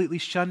 She's completely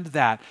shunned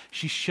that.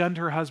 She shunned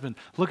her husband.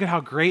 Look at how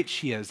great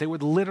she is. They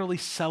would literally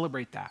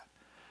celebrate that.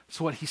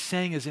 So what he's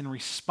saying is in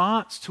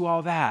response to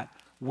all that,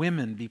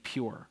 women be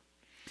pure.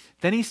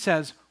 Then he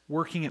says,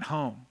 working at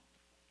home.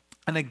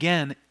 And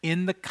again,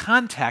 in the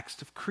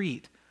context of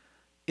Crete,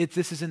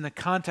 this is in the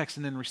context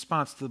and in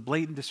response to the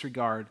blatant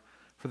disregard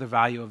for the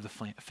value of the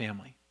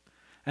family.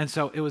 And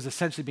so it was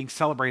essentially being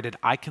celebrated,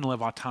 I can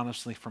live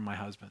autonomously from my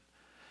husband.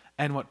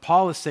 And what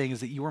Paul is saying is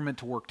that you were meant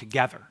to work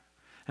together.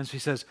 And so he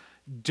says,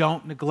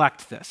 don't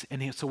neglect this.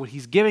 And so what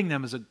he's giving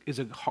them is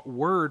a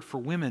word for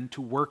women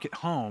to work at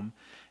home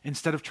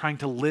instead of trying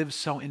to live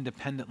so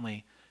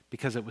independently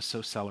because it was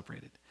so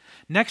celebrated.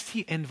 Next,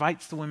 he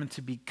invites the women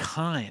to be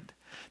kind.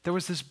 There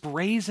was this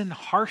brazen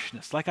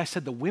harshness. Like I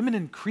said, the women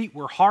in Crete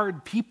were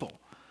hard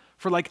people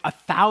for like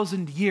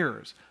 1,000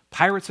 years.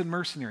 Pirates and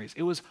mercenaries.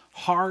 It was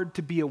hard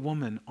to be a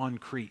woman on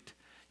Crete.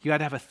 You had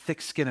to have a thick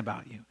skin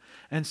about you.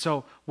 And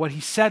so what he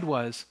said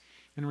was,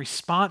 in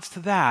response to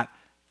that,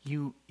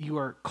 you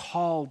are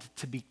called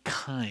to be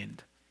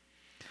kind.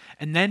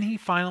 And then he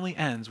finally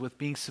ends with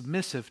being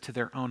submissive to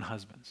their own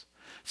husbands.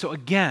 So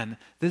again,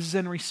 this is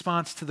in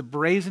response to the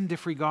brazen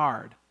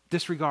disregard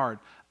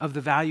of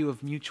the value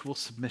of mutual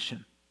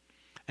submission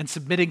and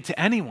submitting to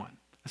anyone.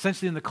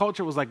 Essentially in the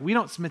culture it was like, we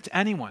don't submit to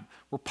anyone.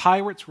 We're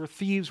pirates, we're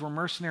thieves, we're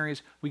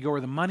mercenaries. We go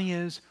where the money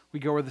is, we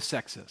go where the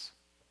sex is.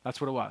 That's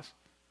what it was.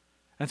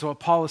 And so what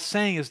Paul is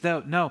saying is,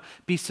 no,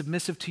 be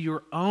submissive to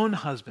your own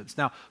husbands.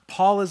 Now,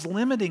 Paul is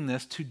limiting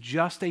this to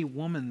just a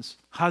woman's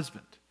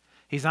husband.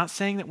 He's not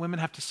saying that women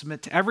have to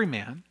submit to every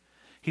man.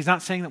 He's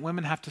not saying that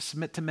women have to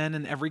submit to men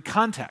in every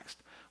context.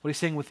 What he's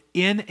saying,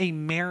 within a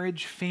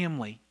marriage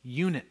family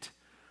unit,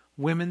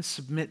 women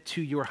submit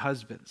to your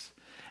husbands.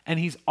 And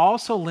he's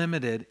also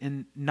limited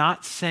in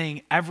not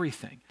saying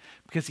everything,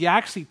 because he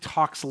actually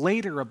talks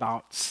later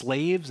about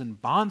slaves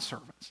and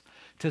bondservants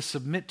to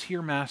submit to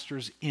your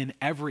masters in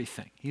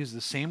everything. He uses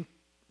the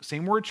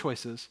same word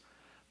choices,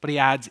 but he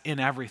adds in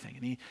everything.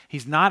 And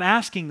he's not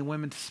asking the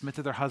women to submit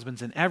to their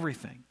husbands in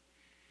everything.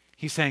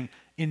 He's saying,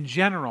 in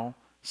general,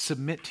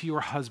 submit to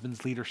your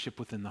husband's leadership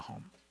within the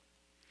home.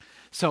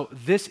 So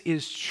this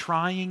is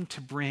trying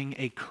to bring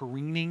a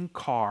careening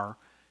car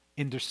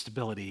into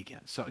stability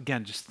again. So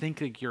again, just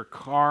think like your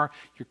car,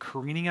 you're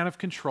careening out of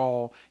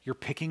control, you're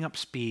picking up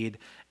speed,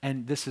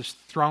 and this is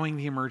throwing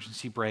the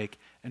emergency brake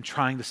and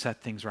trying to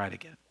set things right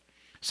again.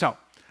 So,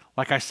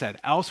 like I said,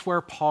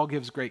 elsewhere, Paul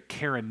gives great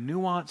care and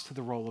nuance to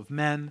the role of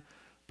men,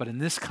 but in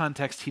this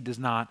context, he does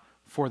not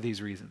for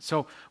these reasons.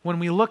 So when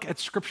we look at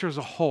Scripture as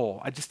a whole,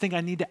 I just think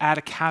I need to add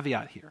a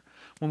caveat here.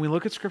 When we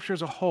look at Scripture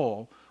as a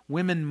whole,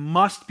 women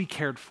must be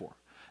cared for.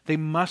 They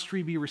must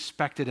be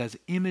respected as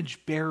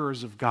image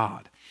bearers of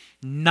God,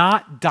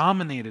 not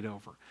dominated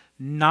over,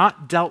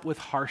 not dealt with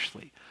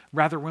harshly.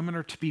 Rather, women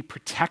are to be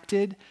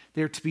protected.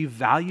 They are to be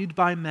valued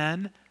by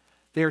men.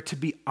 They are to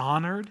be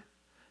honored.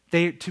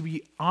 They are to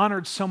be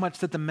honored so much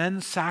that the men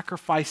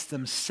sacrifice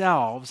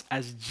themselves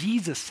as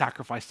Jesus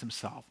sacrificed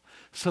himself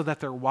so that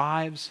their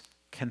wives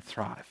can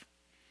thrive.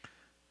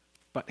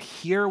 But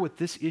here with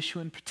this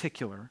issue in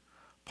particular,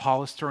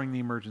 Paul is throwing the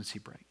emergency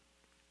brake.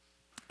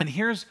 And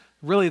here's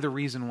really the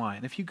reason why.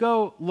 And if you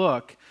go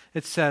look,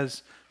 it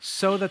says,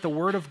 so that the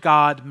word of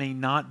God may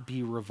not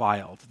be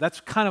reviled. That's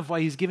kind of why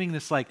he's giving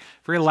this like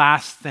very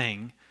last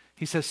thing.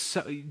 He says,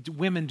 so,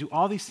 women, do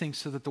all these things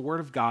so that the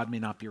word of God may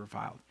not be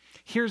reviled.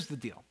 Here's the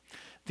deal.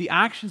 The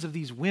actions of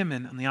these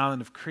women on the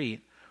island of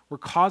Crete were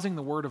causing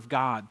the word of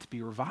God to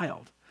be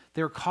reviled.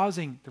 They were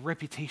causing the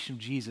reputation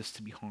of Jesus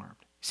to be harmed.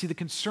 See, the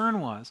concern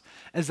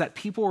is that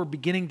people were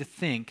beginning to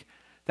think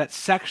that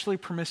sexually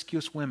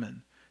promiscuous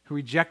women who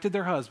rejected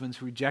their husbands,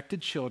 who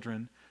rejected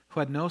children,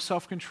 who had no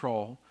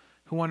self-control,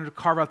 who wanted to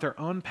carve out their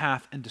own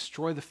path and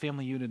destroy the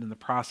family unit in the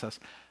process,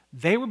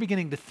 they were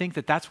beginning to think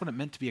that that's what it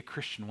meant to be a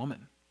Christian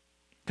woman.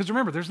 Because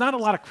remember, there's not a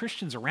lot of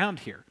Christians around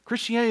here.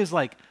 Christianity is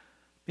like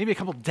maybe a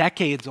couple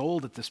decades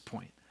old at this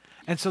point.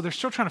 And so they're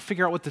still trying to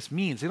figure out what this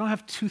means. They don't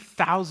have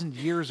 2,000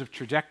 years of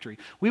trajectory.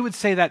 We would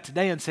say that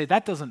today and say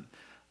that doesn't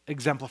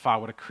exemplify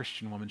what a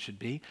Christian woman should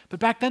be. But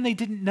back then they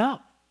didn't know.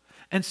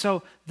 And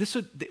so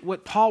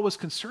what Paul was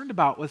concerned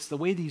about was the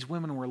way these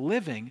women were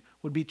living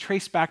would be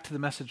traced back to the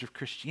message of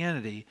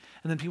Christianity.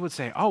 And then people would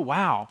say, oh,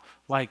 wow,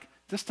 like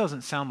this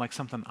doesn't sound like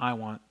something I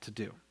want to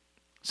do.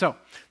 So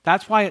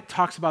that's why it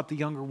talks about the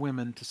younger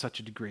women to such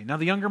a degree. Now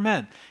the younger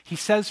men, he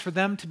says for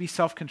them to be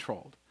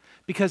self-controlled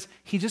because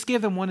he just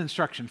gave them one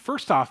instruction.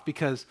 First off,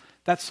 because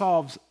that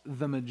solves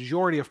the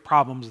majority of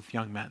problems with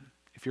young men,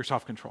 if you're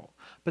self-controlled.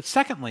 But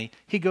secondly,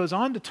 he goes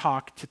on to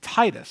talk to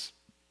Titus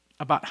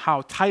about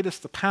how Titus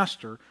the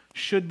pastor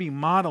should be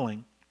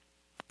modeling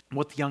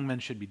what the young men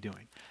should be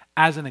doing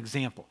as an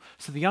example.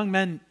 So the young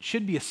men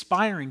should be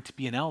aspiring to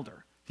be an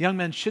elder. The young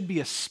men should be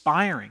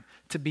aspiring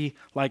to be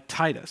like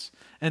Titus.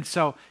 And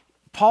so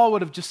Paul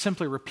would have just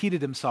simply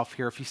repeated himself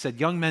here if he said,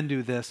 young men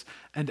do this,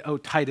 and oh,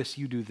 Titus,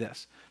 you do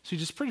this. So he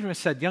just pretty much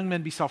said, young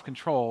men be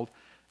self-controlled,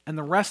 and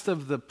the rest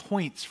of the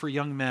points for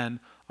young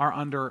men are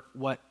under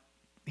what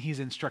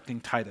he's instructing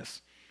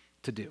Titus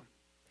to do.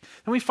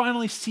 And we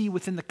finally see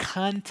within the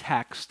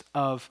context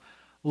of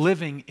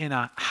living in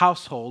a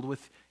household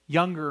with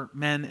younger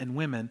men and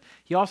women,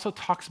 he also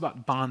talks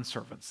about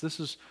bondservants. This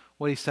is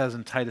what he says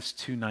in Titus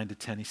 2,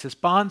 9-10. He says,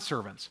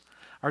 bondservants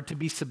are to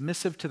be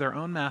submissive to their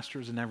own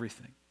masters in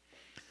everything.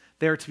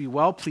 They are to be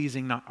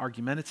well-pleasing, not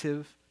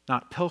argumentative,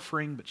 not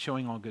pilfering, but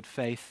showing all good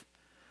faith,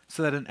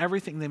 so that in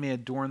everything they may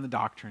adorn the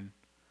doctrine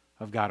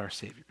of God our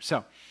Savior.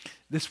 So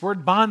this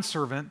word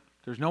bondservant,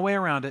 there's no way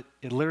around it.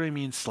 It literally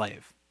means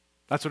slave.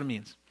 That's what it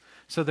means.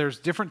 So there's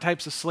different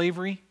types of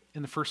slavery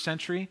in the first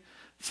century.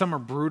 Some are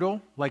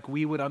brutal, like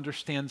we would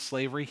understand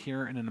slavery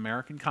here in an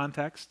American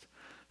context.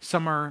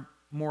 Some are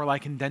more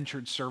like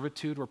indentured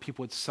servitude, where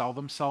people would sell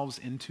themselves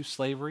into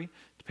slavery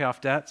to pay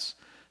off debts.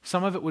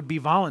 Some of it would be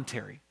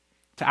voluntary,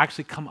 to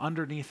actually come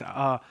underneath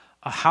a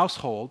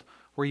household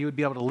where you would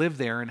be able to live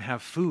there and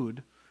have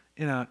food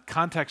in a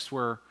context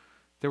where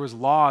there was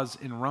laws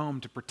in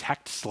Rome to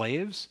protect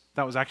slaves.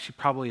 That was actually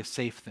probably a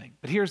safe thing.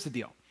 But here's the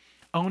deal.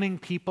 Owning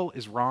people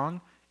is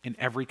wrong in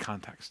every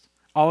context.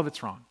 All of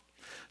it's wrong.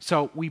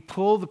 So we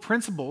pull the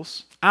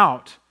principles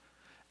out,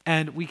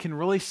 and we can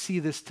really see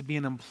this to be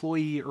an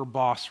employee or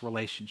boss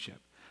relationship.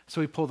 So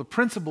we pull the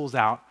principles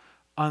out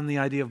on the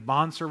idea of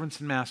bondservants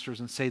and masters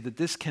and say that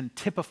this can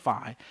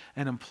typify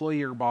an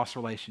employee or boss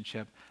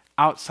relationship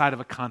outside of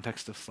a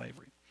context of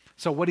slavery.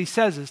 So what he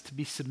says is to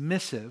be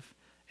submissive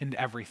in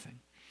everything.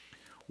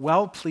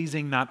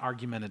 Well-pleasing, not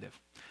argumentative.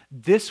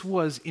 This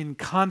was in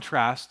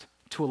contrast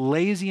to a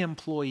lazy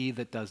employee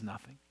that does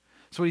nothing.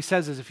 So what he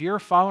says is if you're a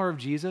follower of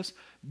Jesus,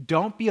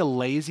 don't be a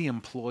lazy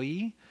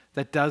employee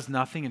that does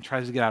nothing and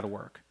tries to get out of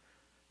work.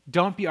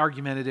 Don't be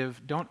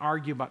argumentative. Don't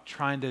argue about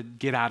trying to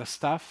get out of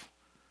stuff.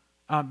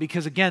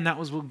 Because again, that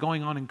was what was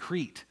going on in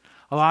Crete.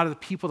 A lot of the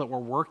people that were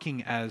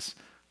working as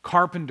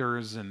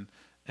carpenters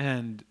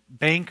and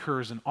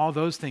bankers and all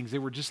those things, they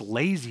were just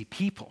lazy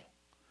people.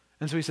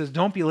 And so he says,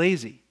 don't be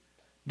lazy,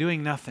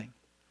 doing nothing.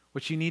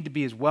 What you need to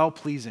be is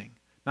well-pleasing,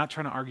 not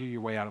trying to argue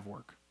your way out of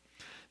work.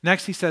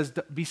 Next, he says,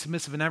 be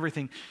submissive in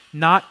everything,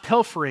 not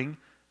pilfering,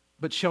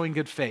 but showing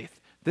good faith.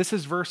 This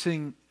is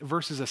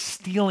versus a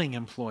stealing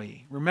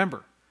employee.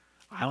 Remember,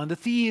 island of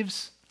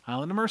thieves,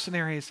 island of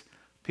mercenaries,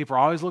 people are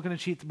always looking to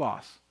cheat the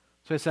boss.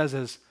 So it says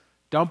is,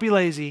 don't be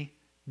lazy,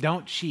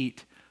 don't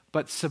cheat,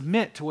 but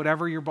submit to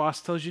whatever your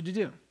boss tells you to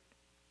do.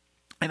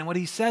 And what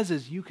he says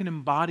is you can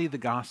embody the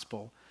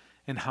gospel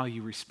in how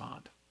you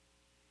respond.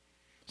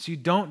 So you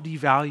don't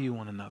devalue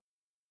one another.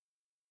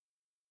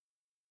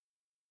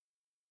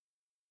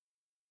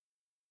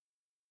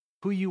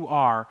 Who you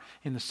are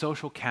in the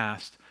social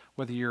caste,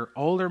 whether you're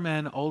older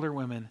men, older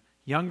women,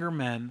 younger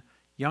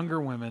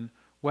women,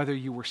 whether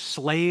you were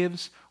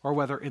slaves or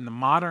whether in the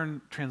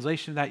modern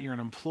translation of that you're an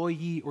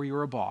employee or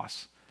you're a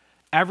boss,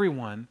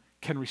 everyone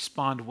can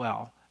respond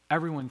well.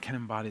 Everyone can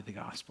embody the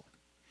gospel.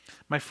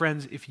 My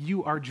friends, if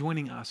you are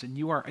joining us and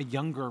you are a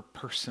younger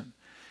person,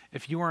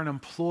 if you are an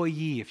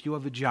employee, if you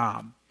have a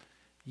job,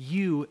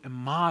 you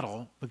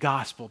model the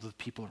gospel to the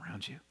people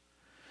around you.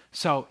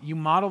 So you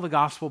model the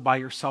gospel by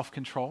your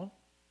self-control.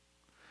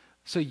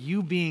 So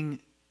you being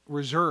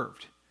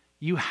reserved,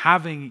 you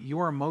having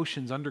your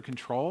emotions under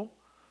control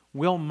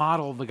will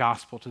model the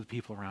gospel to the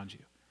people around you.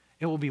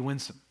 It will be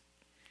winsome.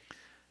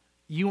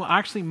 You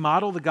actually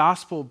model the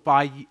gospel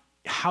by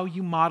how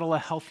you model a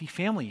healthy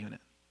family unit.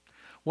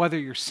 Whether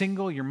you're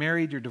single, you're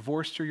married, you're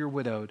divorced, or you're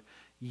widowed,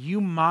 you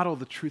model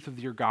the truth of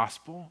your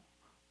gospel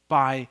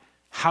by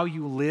how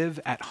you live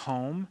at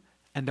home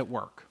and at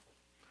work.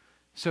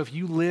 So if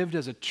you lived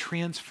as a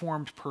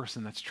transformed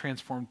person that's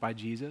transformed by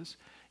Jesus,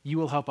 you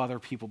will help other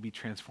people be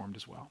transformed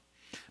as well.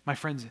 My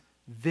friends,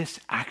 this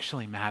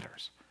actually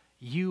matters.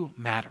 You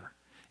matter.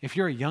 If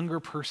you're a younger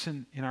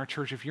person in our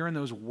church, if you're in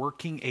those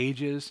working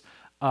ages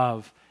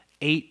of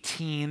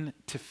 18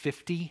 to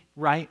 50,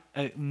 right?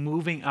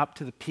 Moving up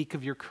to the peak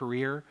of your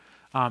career,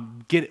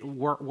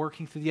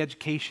 working through the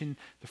education,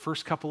 the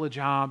first couple of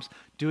jobs,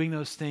 doing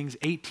those things,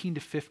 18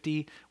 to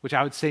 50, which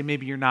I would say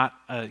maybe you're not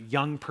a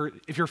young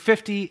person. If you're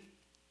 50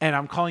 and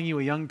I'm calling you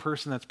a young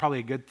person, that's probably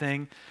a good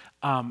thing.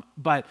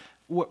 But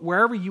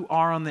wherever you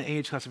are on the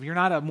age class, if you're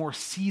not a more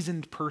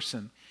seasoned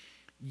person,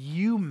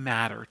 you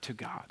matter to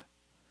God.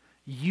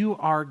 You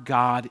are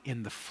God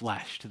in the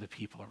flesh to the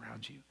people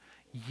around you.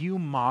 You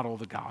model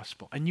the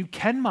gospel, and you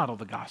can model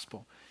the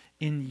gospel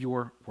in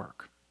your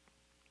work.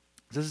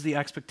 This is the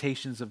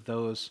expectations of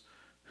those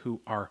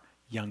who are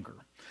younger.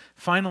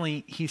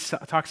 Finally, he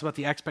talks about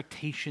the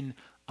expectation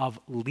of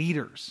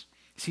leaders.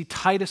 See,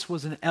 Titus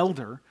was an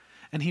elder,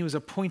 and he was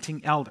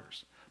appointing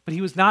elders, but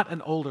he was not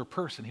an older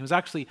person. He was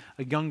actually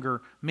a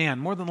younger man.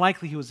 More than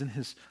likely, he was in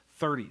his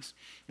 30s.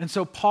 And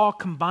so Paul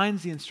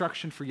combines the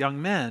instruction for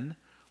young men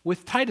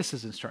with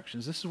Titus's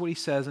instructions. This is what he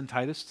says in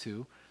Titus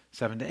 2,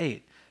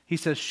 7-8. He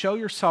says, show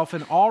yourself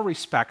in all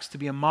respects to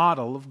be a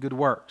model of good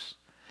works,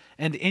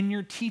 and in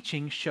your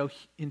teaching show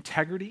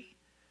integrity,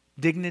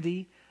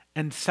 dignity,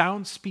 and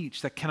sound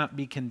speech that cannot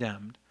be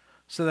condemned,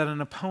 so that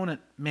an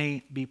opponent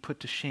may be put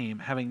to shame,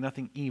 having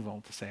nothing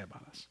evil to say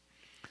about us.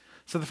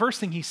 So the first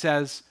thing he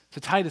says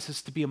to Titus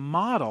is to be a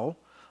model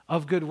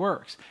of good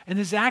works. And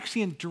this is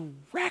actually in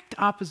direct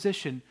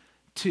opposition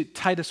to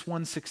Titus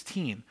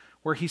 1:16,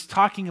 where he's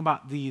talking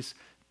about these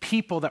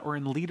people that were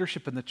in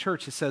leadership in the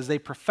church. It says they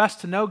profess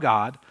to know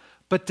God,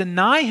 but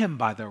deny him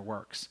by their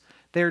works.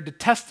 They are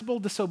detestable,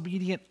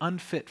 disobedient,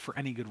 unfit for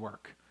any good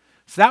work.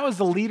 So that was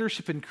the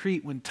leadership in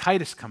Crete when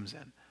Titus comes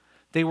in.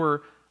 They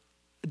were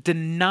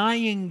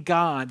denying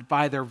God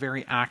by their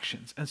very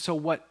actions. And so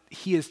what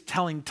he is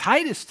telling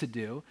Titus to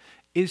do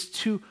is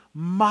to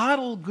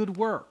model good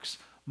works,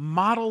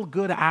 model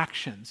good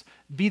actions,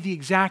 be the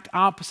exact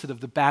opposite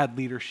of the bad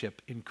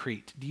leadership in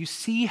Crete. Do you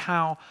see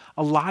how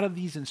a lot of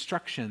these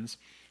instructions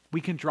we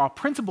can draw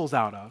principles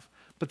out of,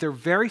 but they're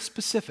very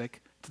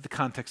specific to the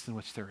context in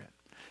which they're in?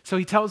 So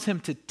he tells him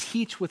to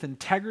teach with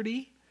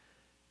integrity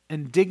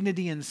and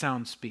dignity and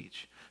sound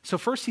speech. So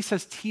first he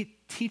says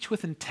teach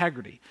with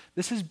integrity.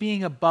 This is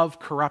being above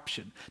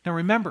corruption. Now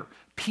remember,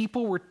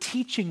 people were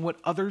teaching what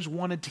others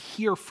wanted to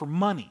hear for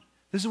money.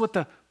 This is what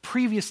the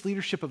previous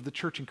leadership of the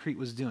church in Crete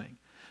was doing.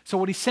 So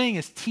what he's saying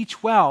is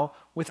teach well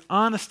with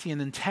honesty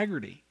and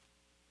integrity.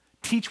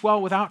 Teach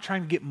well without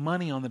trying to get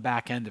money on the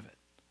back end of it.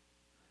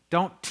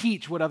 Don't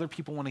teach what other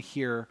people want to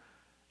hear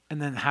and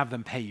then have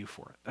them pay you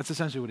for it. That's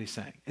essentially what he's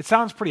saying. It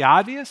sounds pretty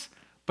obvious,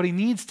 but he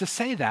needs to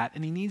say that,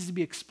 and he needs to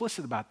be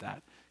explicit about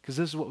that, because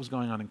this is what was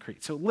going on in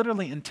Crete. So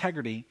literally,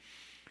 integrity,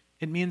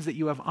 it means that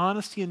you have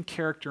honesty and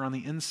character on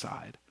the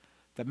inside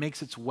that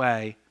makes its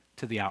way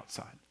to the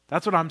outside.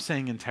 That's what I'm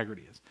saying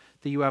integrity is,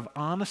 that you have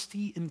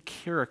honesty and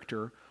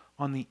character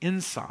on the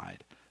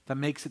inside that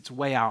makes its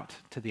way out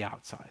to the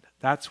outside.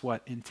 That's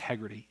what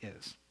integrity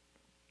is.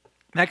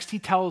 Next, he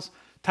tells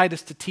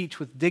Titus to teach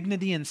with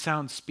dignity and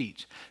sound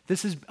speech.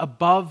 This is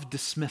above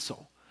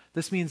dismissal.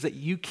 This means that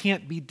you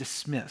can't be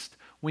dismissed.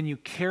 When you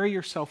carry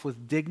yourself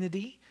with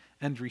dignity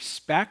and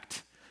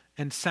respect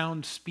and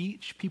sound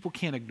speech, people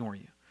can't ignore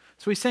you.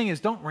 So what he's saying is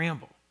don't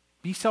ramble.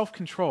 Be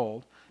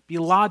self-controlled. Be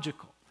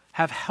logical.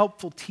 Have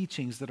helpful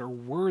teachings that are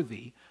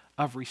worthy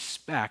of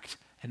respect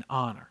and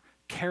honor.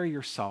 Carry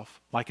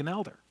yourself like an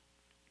elder.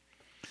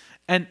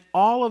 And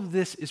all of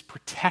this is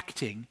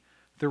protecting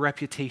the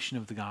reputation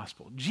of the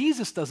gospel.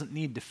 Jesus doesn't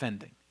need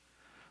defending,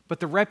 but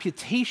the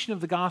reputation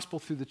of the gospel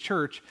through the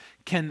church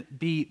can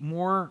be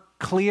more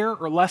clear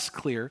or less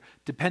clear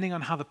depending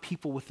on how the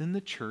people within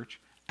the church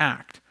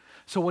act.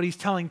 So what he's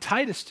telling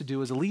Titus to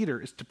do as a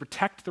leader is to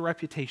protect the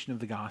reputation of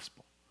the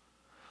gospel.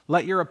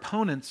 Let your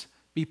opponents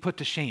be put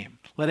to shame.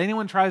 Let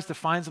anyone tries to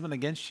find something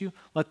against you,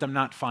 let them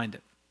not find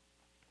it.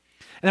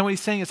 And then what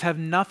he's saying is have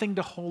nothing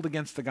to hold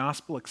against the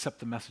gospel except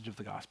the message of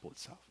the gospel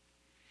itself.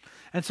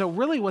 And so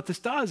really what this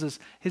does is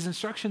his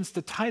instructions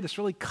to Titus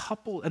really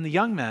couple, and the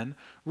young men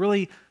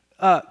really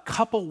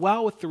couple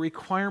well with the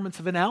requirements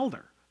of an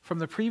elder from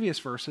the previous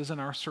verses in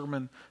our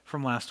sermon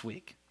from last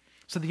week.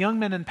 So the young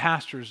men and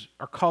pastors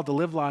are called to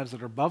live lives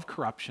that are above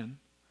corruption,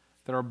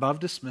 that are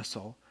above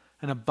dismissal,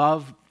 and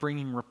above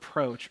bringing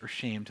reproach or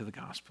shame to the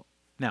gospel.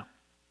 Now,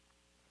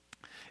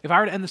 if I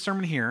were to end the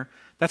sermon here,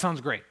 that sounds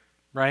great,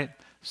 right?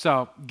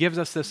 So gives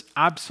us this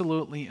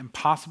absolutely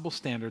impossible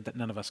standard that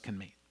none of us can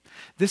meet.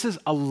 This is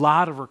a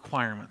lot of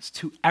requirements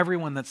to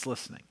everyone that's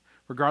listening,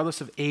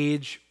 regardless of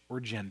age or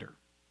gender.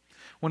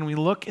 When we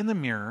look in the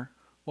mirror,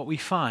 what we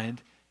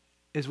find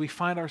is we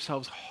find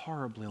ourselves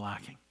horribly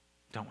lacking,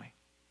 don't we?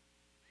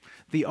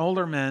 The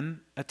older men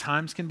at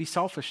times can be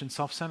selfish and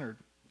self-centered,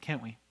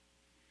 can't we?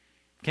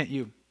 Can't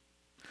you?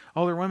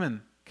 Older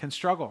women can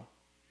struggle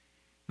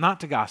not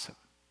to gossip,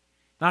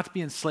 not to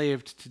be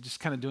enslaved to just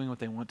kind of doing what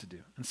they want to do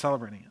and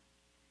celebrating it.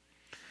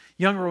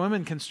 Younger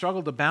women can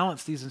struggle to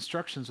balance these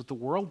instructions with the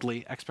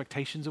worldly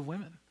expectations of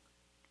women,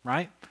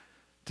 right?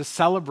 To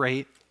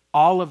celebrate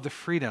all of the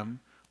freedom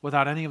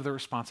without any of the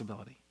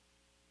responsibility.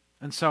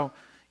 And so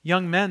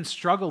young men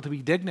struggle to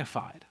be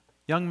dignified.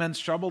 Young men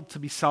struggle to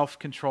be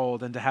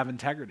self-controlled and to have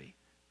integrity.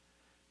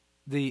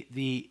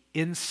 The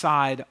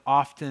outside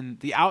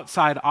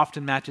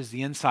often matches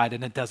the inside,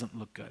 and it doesn't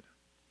look good.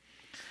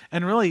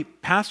 And really,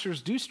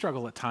 pastors do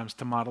struggle at times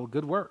to model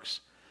good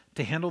works,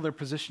 to handle their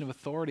position of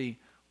authority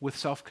with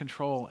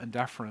self-control and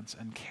deference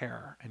and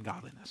care and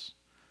godliness.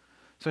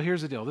 So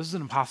here's the deal. This is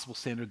an impossible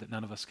standard that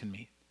none of us can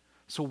meet.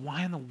 So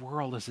why in the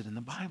world is it in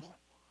the Bible?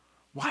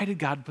 Why did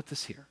God put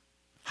this here?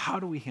 How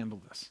do we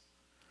handle this?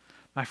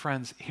 My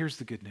friends, here's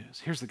the good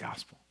news. Here's the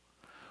gospel.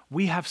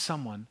 We have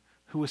someone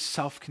who is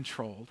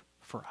self-controlled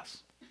for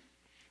us.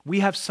 We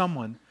have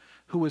someone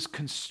who is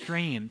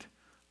constrained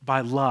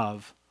by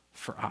love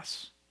for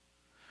us.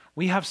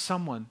 We have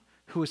someone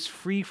who is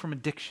free from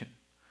addiction.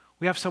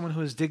 We have someone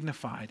who is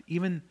dignified,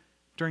 even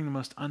during the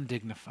most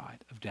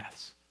undignified of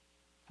deaths.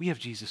 We have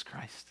Jesus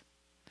Christ.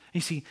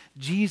 You see,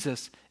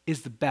 Jesus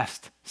is the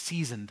best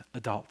seasoned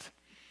adult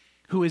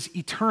who is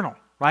eternal,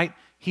 right?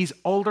 He's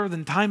older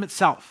than time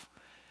itself,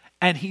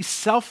 and he's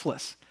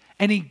selfless,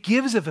 and he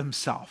gives of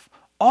himself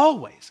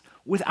always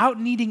without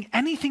needing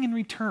anything in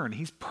return.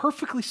 He's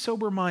perfectly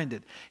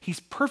sober-minded. He's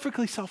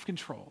perfectly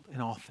self-controlled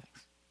in all things.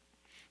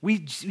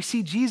 We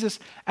see Jesus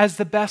as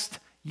the best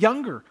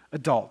younger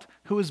adult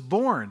who was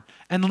born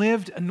and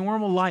lived a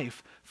normal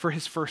life for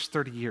his first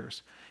 30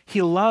 years.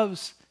 He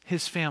loves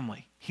his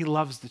family. He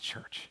loves the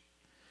church.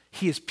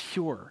 He is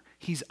pure.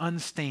 He's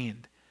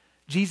unstained.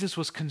 Jesus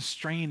was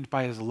constrained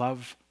by his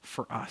love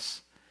for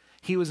us.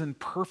 He was in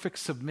perfect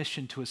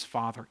submission to his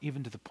Father,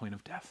 even to the point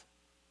of death.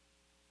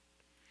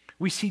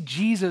 We see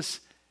Jesus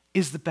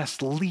is the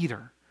best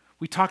leader.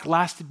 We talked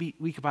last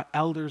week about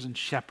elders and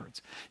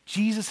shepherds.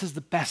 Jesus is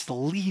the best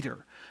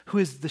leader who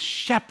is the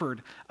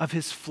shepherd of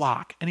his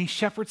flock, and he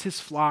shepherds his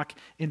flock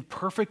in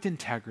perfect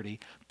integrity,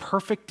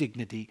 perfect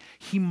dignity.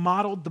 He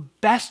modeled the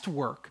best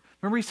work.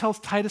 Remember he tells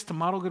Titus to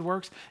model good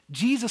works?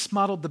 Jesus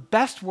modeled the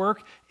best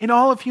work in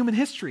all of human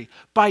history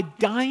by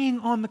dying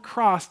on the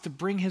cross to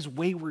bring his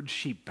wayward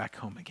sheep back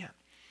home again.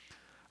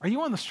 Are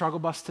you on the struggle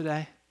bus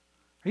today?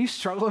 Are you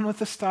struggling with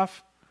this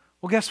stuff?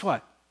 Well, guess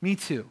what? Me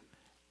too.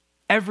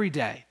 Every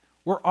day,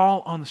 we're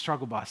all on the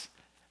struggle bus,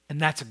 and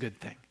that's a good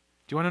thing.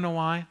 Do you want to know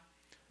why?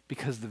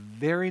 Because the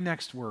very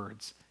next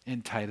words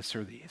in Titus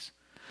are these: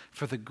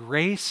 "For the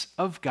grace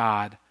of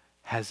God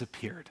has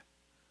appeared,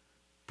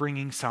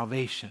 bringing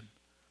salvation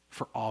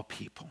for all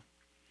people."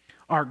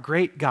 Our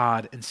great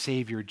God and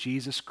Savior,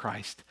 Jesus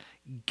Christ,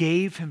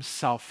 gave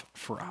himself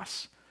for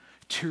us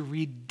to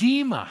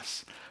redeem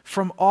us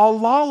from all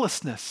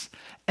lawlessness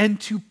and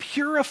to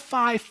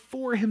purify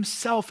for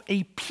himself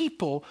a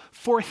people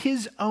for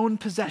his own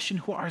possession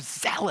who are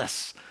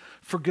zealous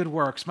for good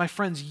works. My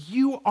friends,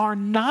 you are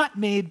not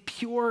made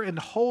pure and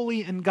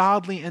holy and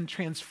godly and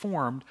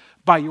transformed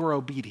by your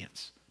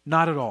obedience.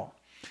 Not at all.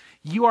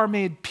 You are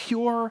made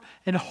pure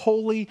and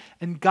holy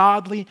and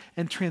godly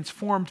and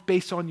transformed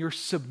based on your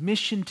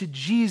submission to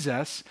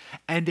Jesus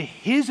and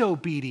his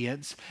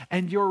obedience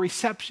and your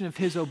reception of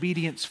his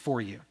obedience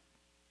for you.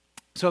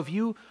 So if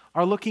you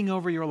are looking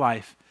over your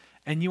life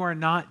and you are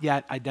not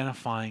yet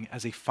identifying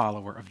as a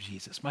follower of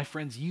Jesus, my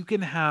friends, you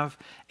can have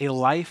a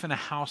life and a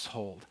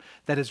household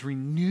that is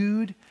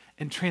renewed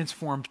and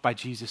transformed by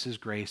Jesus'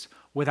 grace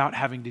without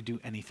having to do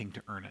anything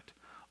to earn it.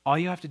 All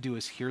you have to do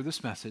is hear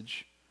this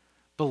message,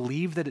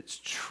 believe that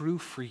it's true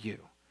for you,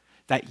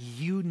 that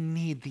you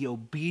need the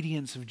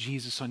obedience of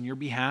Jesus on your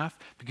behalf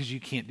because you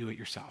can't do it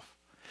yourself.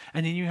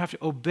 And then you have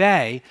to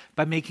obey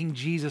by making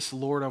Jesus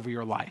Lord over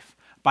your life,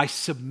 by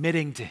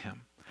submitting to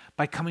him,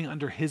 by coming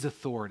under his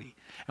authority.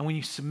 And when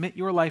you submit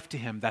your life to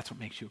him, that's what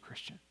makes you a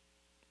Christian.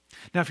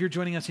 Now, if you're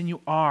joining us and you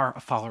are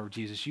a follower of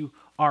Jesus, you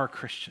are a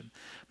Christian,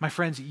 my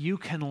friends, you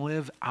can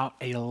live out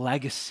a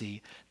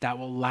legacy that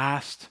will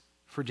last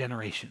for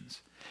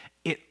generations.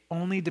 It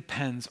only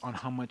depends on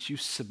how much you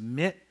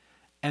submit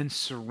and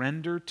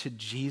surrender to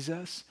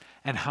Jesus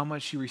and how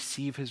much you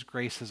receive his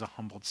grace as a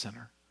humbled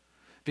sinner.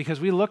 Because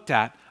we looked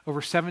at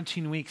over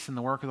 17 weeks in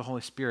the work of the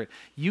Holy Spirit,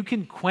 you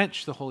can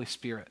quench the Holy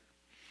Spirit.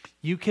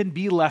 You can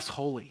be less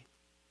holy,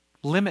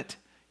 limit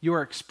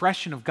your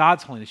expression of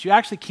God's holiness. You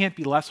actually can't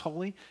be less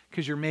holy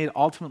because you're made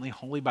ultimately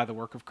holy by the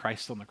work of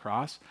Christ on the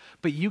cross,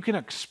 but you can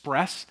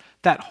express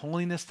that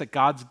holiness that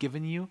God's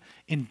given you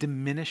in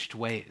diminished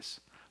ways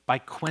by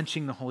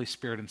quenching the Holy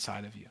Spirit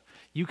inside of you.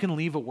 You can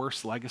leave a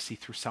worse legacy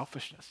through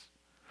selfishness.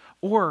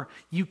 Or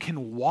you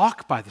can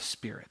walk by the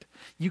Spirit.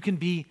 You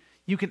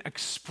can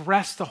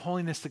express the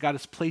holiness that God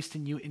has placed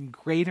in you in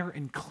greater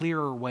and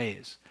clearer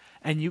ways.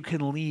 And you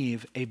can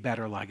leave a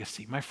better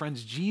legacy. My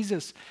friends,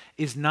 Jesus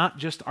is not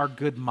just our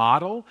good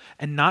model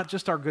and not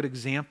just our good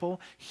example.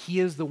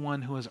 He is the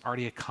one who has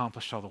already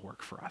accomplished all the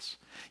work for us.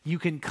 You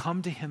can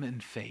come to him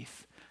in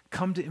faith.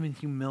 Come to him in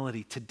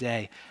humility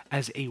today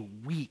as a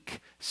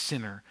weak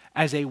sinner,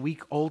 as a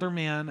weak older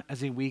man,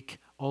 as a weak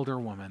older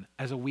woman,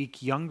 as a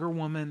weak younger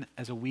woman,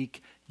 as a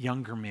weak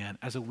younger man,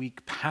 as a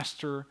weak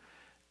pastor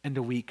and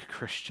a weak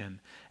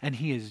Christian. And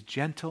he is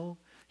gentle,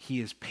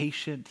 he is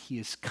patient, he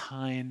is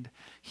kind,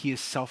 he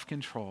is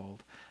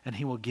self-controlled, and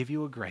he will give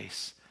you a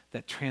grace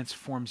that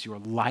transforms your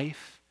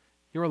life,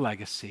 your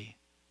legacy,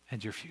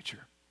 and your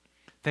future.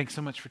 Thanks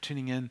so much for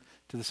tuning in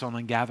to this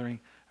online gathering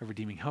of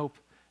Redeeming Hope,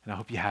 and I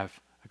hope you have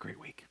a great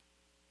week.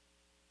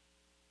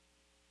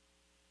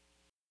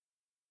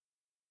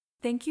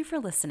 Thank you for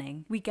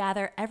listening. We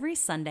gather every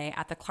Sunday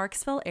at the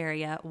Clarksville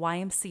area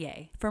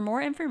YMCA. For more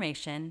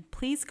information,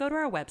 please go to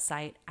our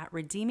website at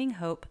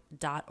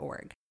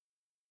redeeminghope.org.